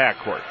 Day in the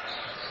backcourt.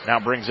 Now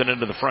brings it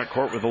into the front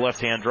court with a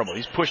left-hand dribble.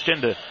 He's pushed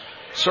into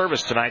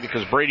service tonight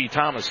because Brady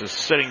Thomas is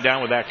sitting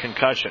down with that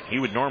concussion. He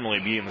would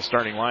normally be in the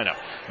starting lineup.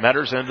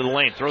 Metters into the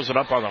lane, throws it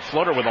up on the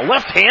floater with a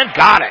left hand,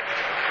 got it.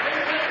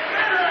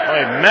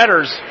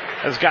 Metters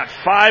has got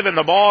 5 in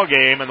the ball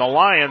game, and the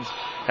Lions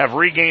have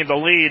regained the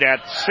lead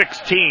at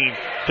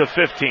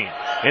 16-15.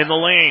 In the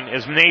lane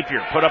is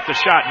Napier, put up the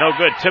shot, no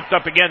good. Tipped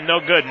up again, no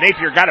good.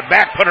 Napier got it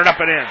back, put it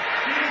up and in.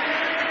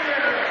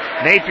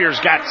 Napier's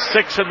got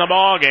 6 in the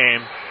ball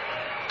game.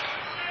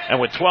 And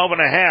with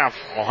 12.5,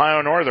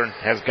 Ohio Northern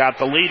has got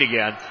the lead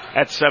again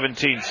at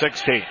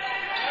 17-16.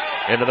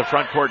 Into the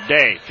front court,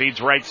 Day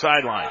feeds right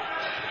sideline.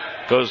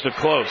 Goes to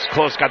Close.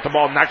 Close got the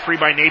ball knocked free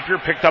by Napier,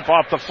 picked up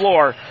off the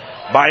floor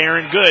by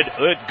Aaron Good.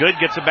 Good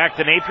gets it back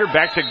to Napier,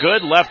 back to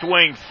Good, left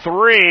wing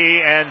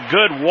 3, and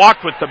Good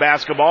walked with the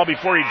basketball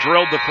before he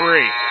drilled the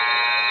 3.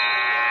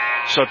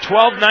 So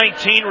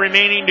 12:19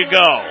 remaining to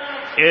go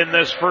in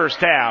this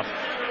first half.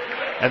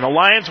 And the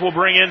Lions will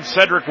bring in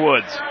Cedric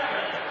Woods.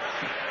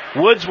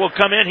 Woods will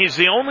come in. He's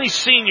the only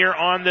senior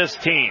on this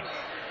team.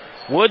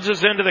 Woods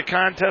is into the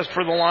contest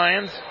for the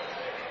Lions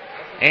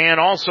and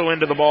also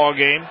into the ball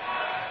game.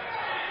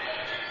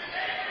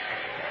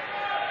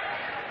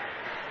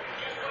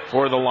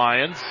 for the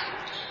Lions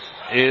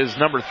is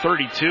number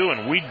 32,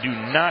 and we do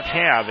not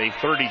have a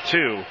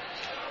 32.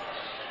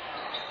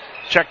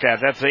 Check that.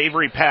 That's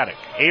Avery Paddock.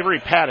 Avery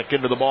Paddock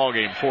into the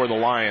ballgame for the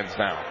Lions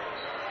now.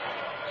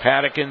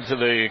 Paddock into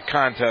the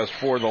contest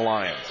for the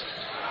Lions.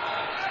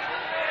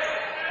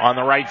 On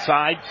the right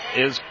side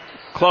is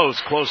Close.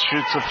 Close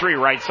shoots a three,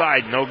 right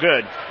side, no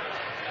good.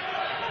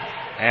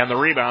 And the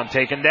rebound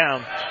taken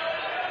down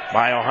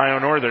by Ohio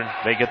Northern.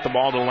 They get the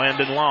ball to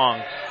Landon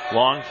Long.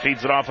 Long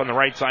feeds it off on the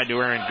right side to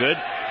Aaron Good.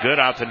 Good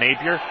out to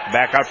Napier.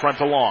 Back out front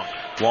to Long.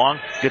 Long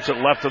gets it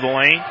left of the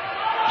lane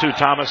to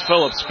Thomas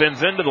Phillips.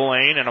 Spins into the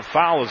lane, and a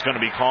foul is going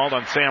to be called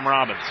on Sam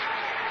Robbins.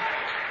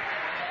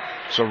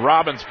 So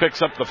Robbins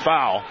picks up the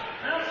foul.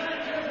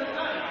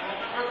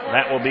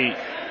 That will be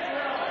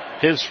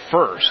his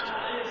first,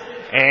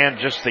 and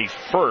just the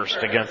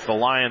first against the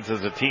Lions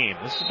as a team.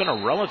 This has been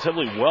a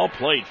relatively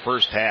well-played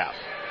first half.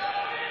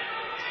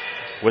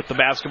 With the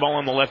basketball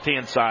on the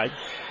left-hand side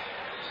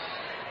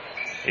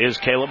is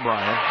Caleb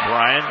Bryan.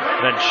 Bryan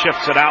then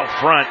shifts it out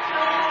front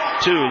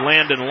to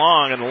Landon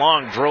Long, and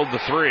Long drilled the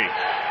three.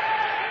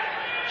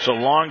 So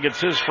Long gets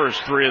his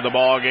first three of the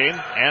ball game,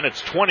 and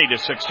it's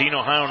 20-16.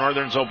 Ohio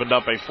Northern's opened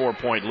up a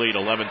 4-point lead,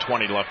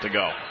 11:20 left to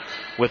go.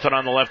 With it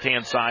on the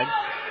left-hand side,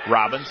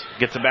 Robbins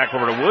gets it back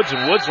over to Woods,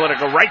 and Woods let it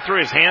go right through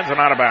his hands and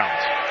out of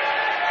bounds.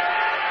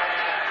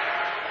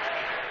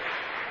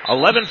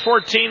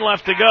 11:14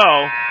 left to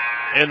go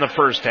in the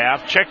first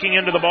half. Checking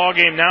into the ball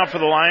game now for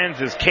the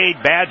Lions is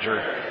Cade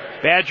Badger.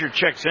 Badger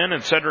checks in,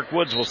 and Cedric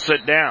Woods will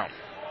sit down.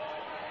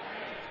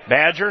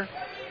 Badger,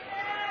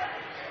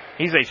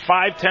 he's a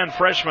 5'10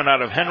 freshman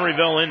out of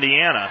Henryville,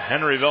 Indiana,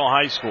 Henryville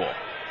High School.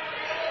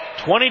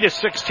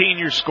 20-16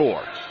 your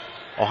score.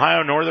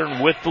 Ohio Northern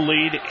with the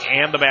lead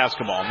and the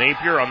basketball.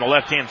 Napier on the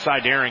left-hand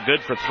side to Aaron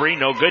Good for three.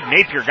 No good.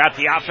 Napier got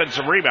the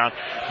offensive rebound.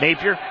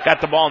 Napier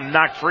got the ball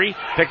knocked free.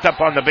 Picked up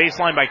on the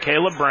baseline by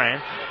Caleb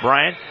Bryan.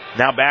 Bryan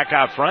now back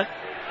out front.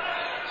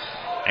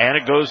 And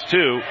it goes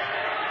to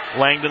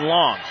Langdon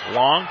Long.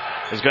 Long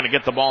is going to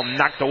get the ball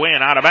knocked away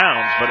and out of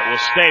bounds, but it will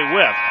stay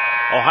with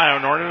Ohio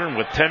Northern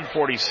with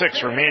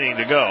 10:46 remaining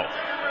to go.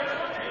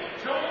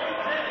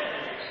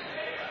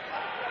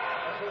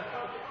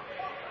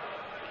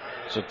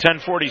 So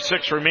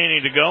 10:46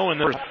 remaining to go,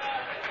 and there's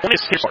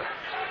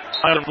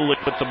Ohio will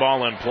put the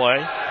ball in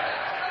play.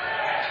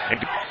 And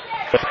he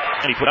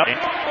put up and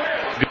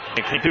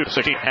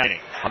 16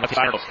 on the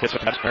side.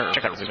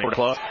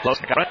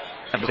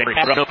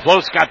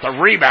 Close got the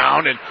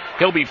rebound, and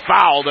he'll be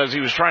fouled as he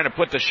was trying to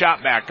put the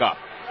shot back up.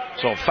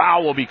 So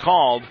foul will be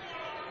called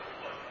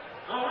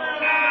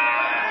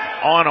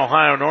on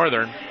Ohio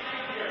Northern.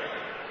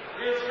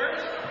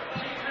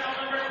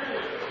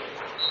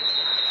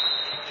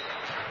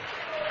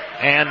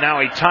 And now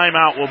a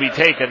timeout will be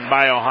taken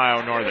by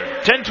Ohio Northern.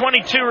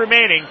 10:22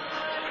 remaining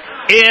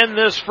in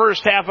this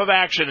first half of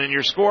action. And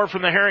your score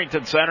from the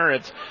Harrington Center,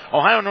 it's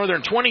Ohio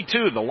Northern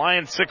 22, the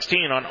Lions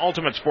 16 on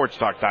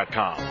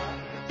UltimateSportsTalk.com.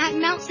 At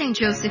Mount St.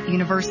 Joseph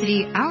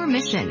University, our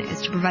mission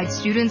is to provide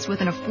students with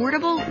an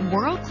affordable,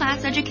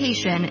 world-class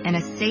education in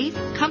a safe,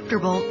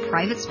 comfortable,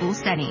 private school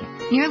setting.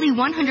 Nearly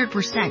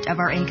 100% of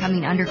our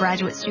incoming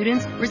undergraduate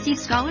students receive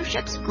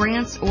scholarships,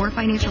 grants, or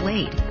financial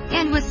aid.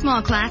 And with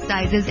small class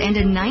sizes and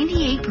a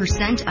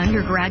 98%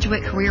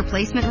 undergraduate career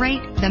placement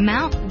rate, the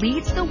Mount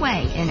leads the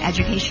way in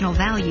educational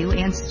value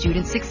and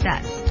student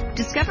success.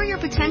 Discover your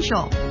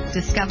potential.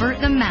 Discover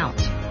the Mount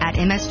at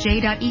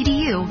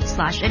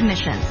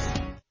msj.edu/admissions.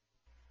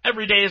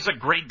 Every day is a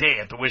great day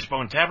at the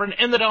Wishbone Tavern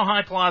in the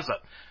Delhi Plaza.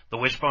 The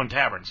Wishbone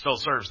Tavern still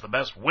serves the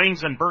best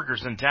wings and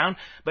burgers in town,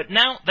 but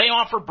now they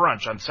offer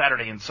brunch on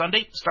Saturday and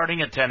Sunday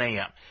starting at 10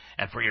 a.m.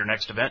 And for your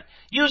next event,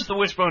 use the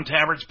Wishbone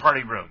Tavern's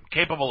party room,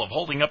 capable of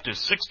holding up to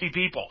 60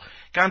 people.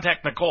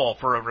 Contact Nicole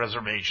for a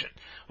reservation.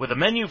 With a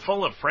menu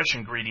full of fresh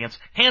ingredients,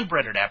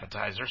 hand-breaded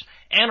appetizers,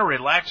 and a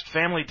relaxed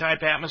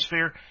family-type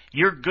atmosphere,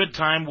 your good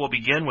time will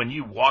begin when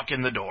you walk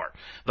in the door.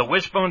 The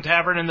Wishbone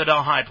Tavern in the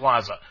Delhi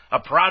Plaza, a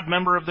proud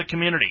member of the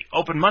community,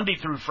 open Monday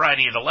through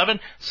Friday at 11,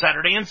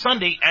 Saturday and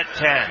Sunday at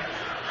 10.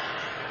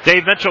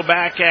 Dave Mitchell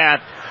back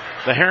at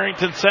the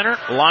Harrington Center.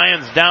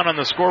 Lions down on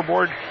the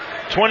scoreboard,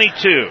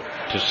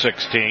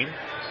 22-16.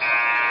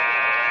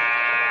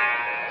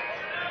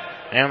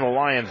 And the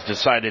Lions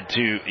decided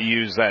to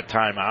use that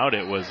timeout.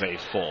 It was a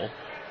full.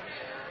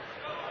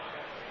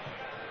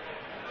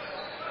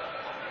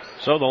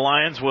 So the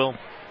Lions will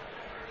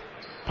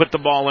put the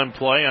ball in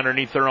play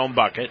underneath their own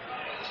bucket.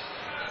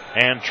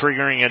 And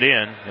triggering it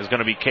in is going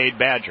to be Cade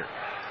Badger.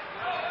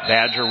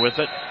 Badger with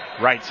it,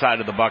 right side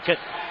of the bucket,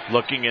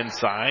 looking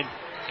inside.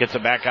 Gets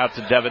it back out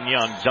to Devin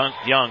Young.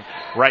 Young,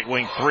 right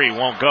wing three,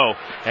 won't go.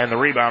 And the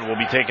rebound will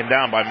be taken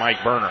down by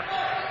Mike Berner.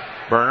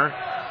 Berner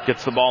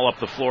gets the ball up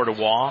the floor to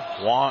Waugh.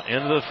 Waugh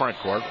into the front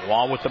court.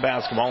 Waugh with the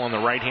basketball on the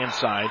right-hand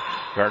side,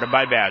 guarded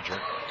by Badger.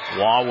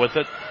 Waugh with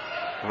it.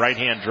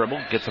 Right-hand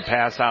dribble. Gets a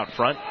pass out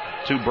front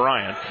to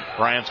Bryan.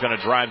 Bryant's going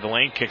to drive the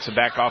lane. Kicks it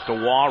back off to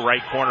Waugh.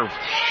 Right corner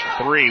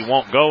three,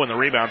 won't go. And the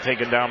rebound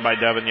taken down by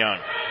Devin Young.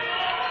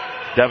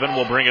 Devin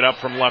will bring it up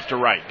from left to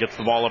right. Gets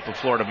the ball up the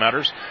floor to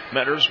Metters.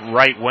 Metters,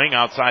 right wing,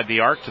 outside the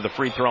arc to the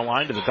free throw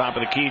line, to the top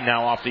of the key.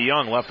 Now off to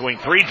Young. Left wing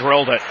three,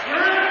 drilled it.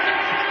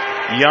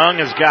 Young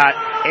has got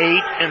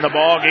 8 in the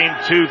ball game,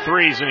 2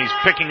 threes, and he's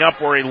picking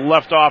up where he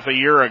left off a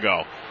year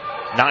ago.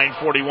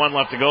 9:41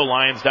 left to go.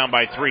 Lions down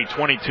by 3,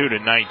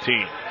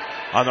 22-19.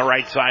 On the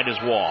right side is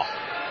Wall.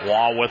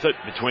 Wall with it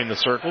between the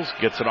circles.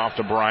 Gets it off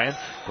to Bryan.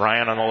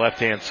 Bryan on the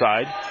left-hand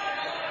side.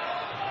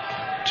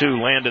 To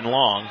Landon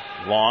Long.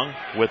 Long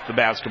with the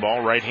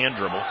basketball. Right-hand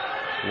dribble.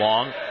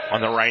 Long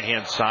on the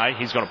right-hand side.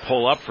 He's going to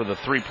pull up for the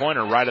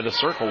three-pointer right of the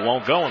circle.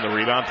 Won't go, and the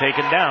rebound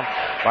taken down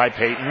by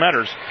Peyton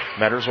Metters.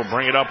 Metters will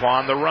bring it up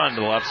on the run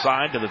to the left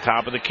side to the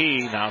top of the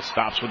key. Now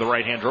stops with the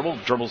right-hand dribble.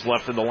 Dribbles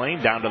left of the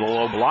lane, down to the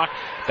low block.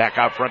 Back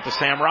out front to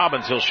Sam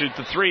Robbins. He'll shoot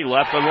the three.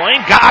 Left of the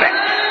lane. Got it!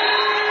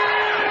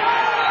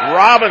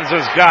 Robbins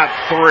has got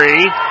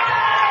 3.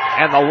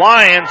 And the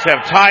Lions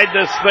have tied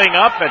this thing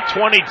up at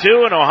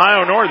 22, and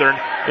Ohio Northern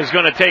is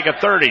going to take a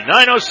 30.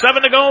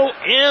 9:07 to go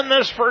in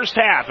this first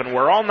half, and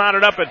we're all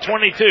knotted up at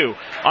 22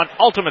 on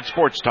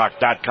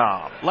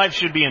UltimateSportsTalk.com. Life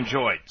should be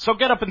enjoyed, so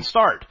get up and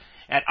start.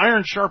 At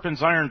Iron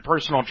Sharpens Iron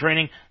Personal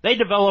Training, they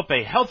develop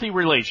a healthy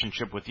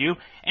relationship with you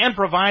and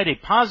provide a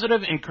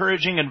positive,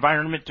 encouraging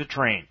environment to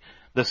train.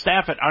 The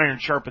staff at Iron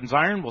Sharpens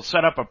Iron will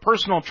set up a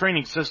personal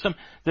training system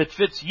that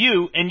fits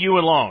you and you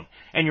alone,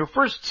 and your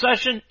first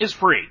session is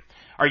free.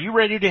 Are you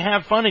ready to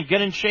have fun and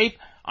get in shape?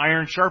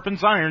 Iron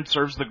Sharpens Iron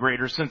serves the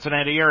greater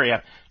Cincinnati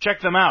area. Check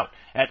them out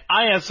at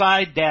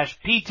isi-pt.com.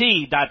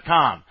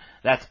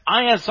 That's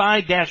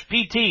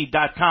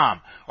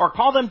isi-pt.com. Or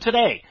call them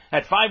today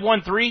at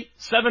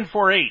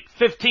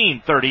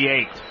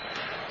 513-748-1538.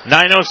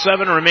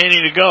 9:07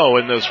 remaining to go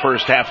in this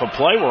first half of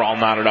play. We're all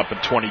knotted up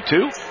at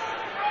 22.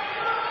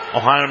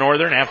 Ohio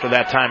Northern, after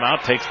that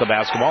timeout, takes the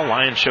basketball.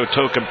 Lions show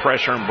token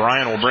pressure, and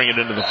Bryan will bring it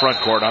into the front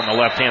court on the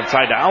left-hand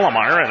side to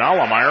Allemeyer, and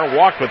Allemeyer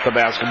walked with the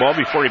basketball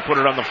before he put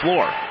it on the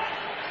floor.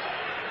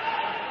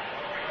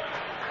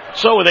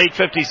 So with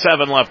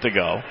 8:57 left to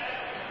go,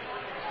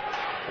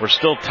 we're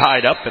still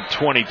tied up at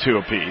 22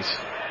 apiece.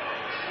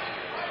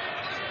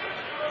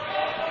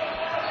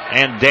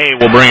 And Day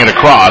will bring it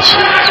across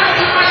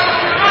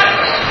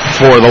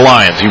for the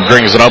Lions. He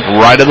brings it up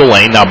right of the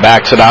lane, now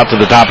backs it out to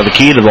the top of the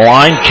key to the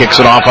line, kicks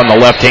it off on the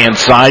left-hand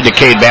side to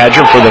Cade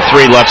Badger for the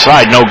three left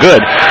side, no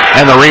good.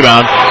 And the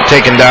rebound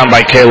taken down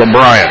by Caleb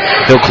Bryan.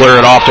 He'll clear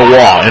it off to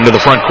Wall, into the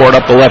front court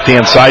up the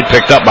left-hand side,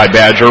 picked up by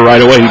Badger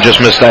right away, who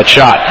just missed that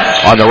shot.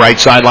 On the right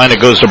sideline,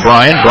 it goes to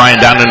Bryan. Bryan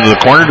down into the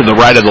corner to the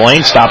right of the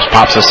lane, stops,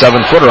 pops a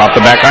 7-footer off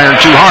the back iron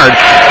too hard,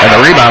 and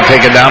the rebound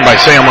taken down by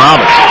Sam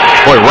Robbins.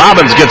 Boy,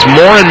 Robbins gets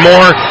more and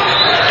more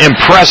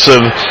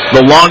impressive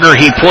the longer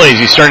he plays.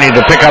 He's starting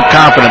to pick up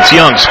confidence.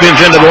 Young spins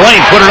into the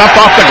lane, put it up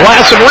off the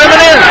glass and rim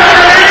it in.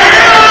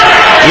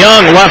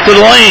 Young left of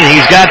the lane.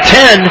 He's got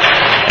 10,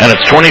 and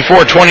it's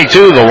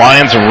 24-22. The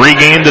Lions have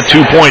regained the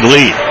 2-point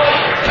lead.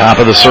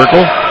 Top of the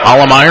circle,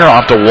 Allemeyer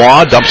off to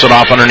Waugh, dumps it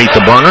off underneath the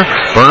Burner.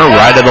 Burner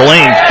right of the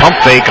lane, pump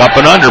fake up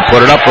and under,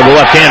 put it up with the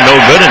left hand, no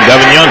good, and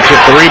Devin Young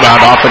took the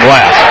rebound off the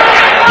glass.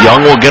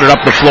 Young will get it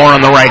up the floor on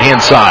the right-hand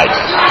side.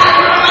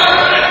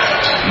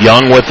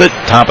 Young with it,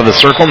 top of the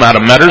circle, now to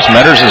Metters.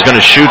 Metters is going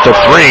to shoot the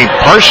three,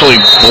 partially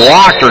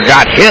blocked or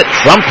got hit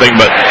something,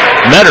 but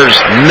Metters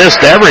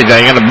missed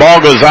everything, and the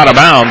ball goes out of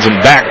bounds and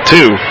back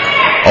to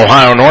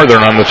Ohio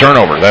Northern on the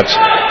turnover. That's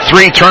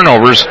 3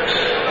 turnovers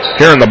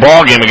here in the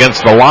ball game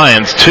against the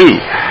Lions, 2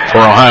 for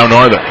Ohio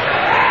Northern.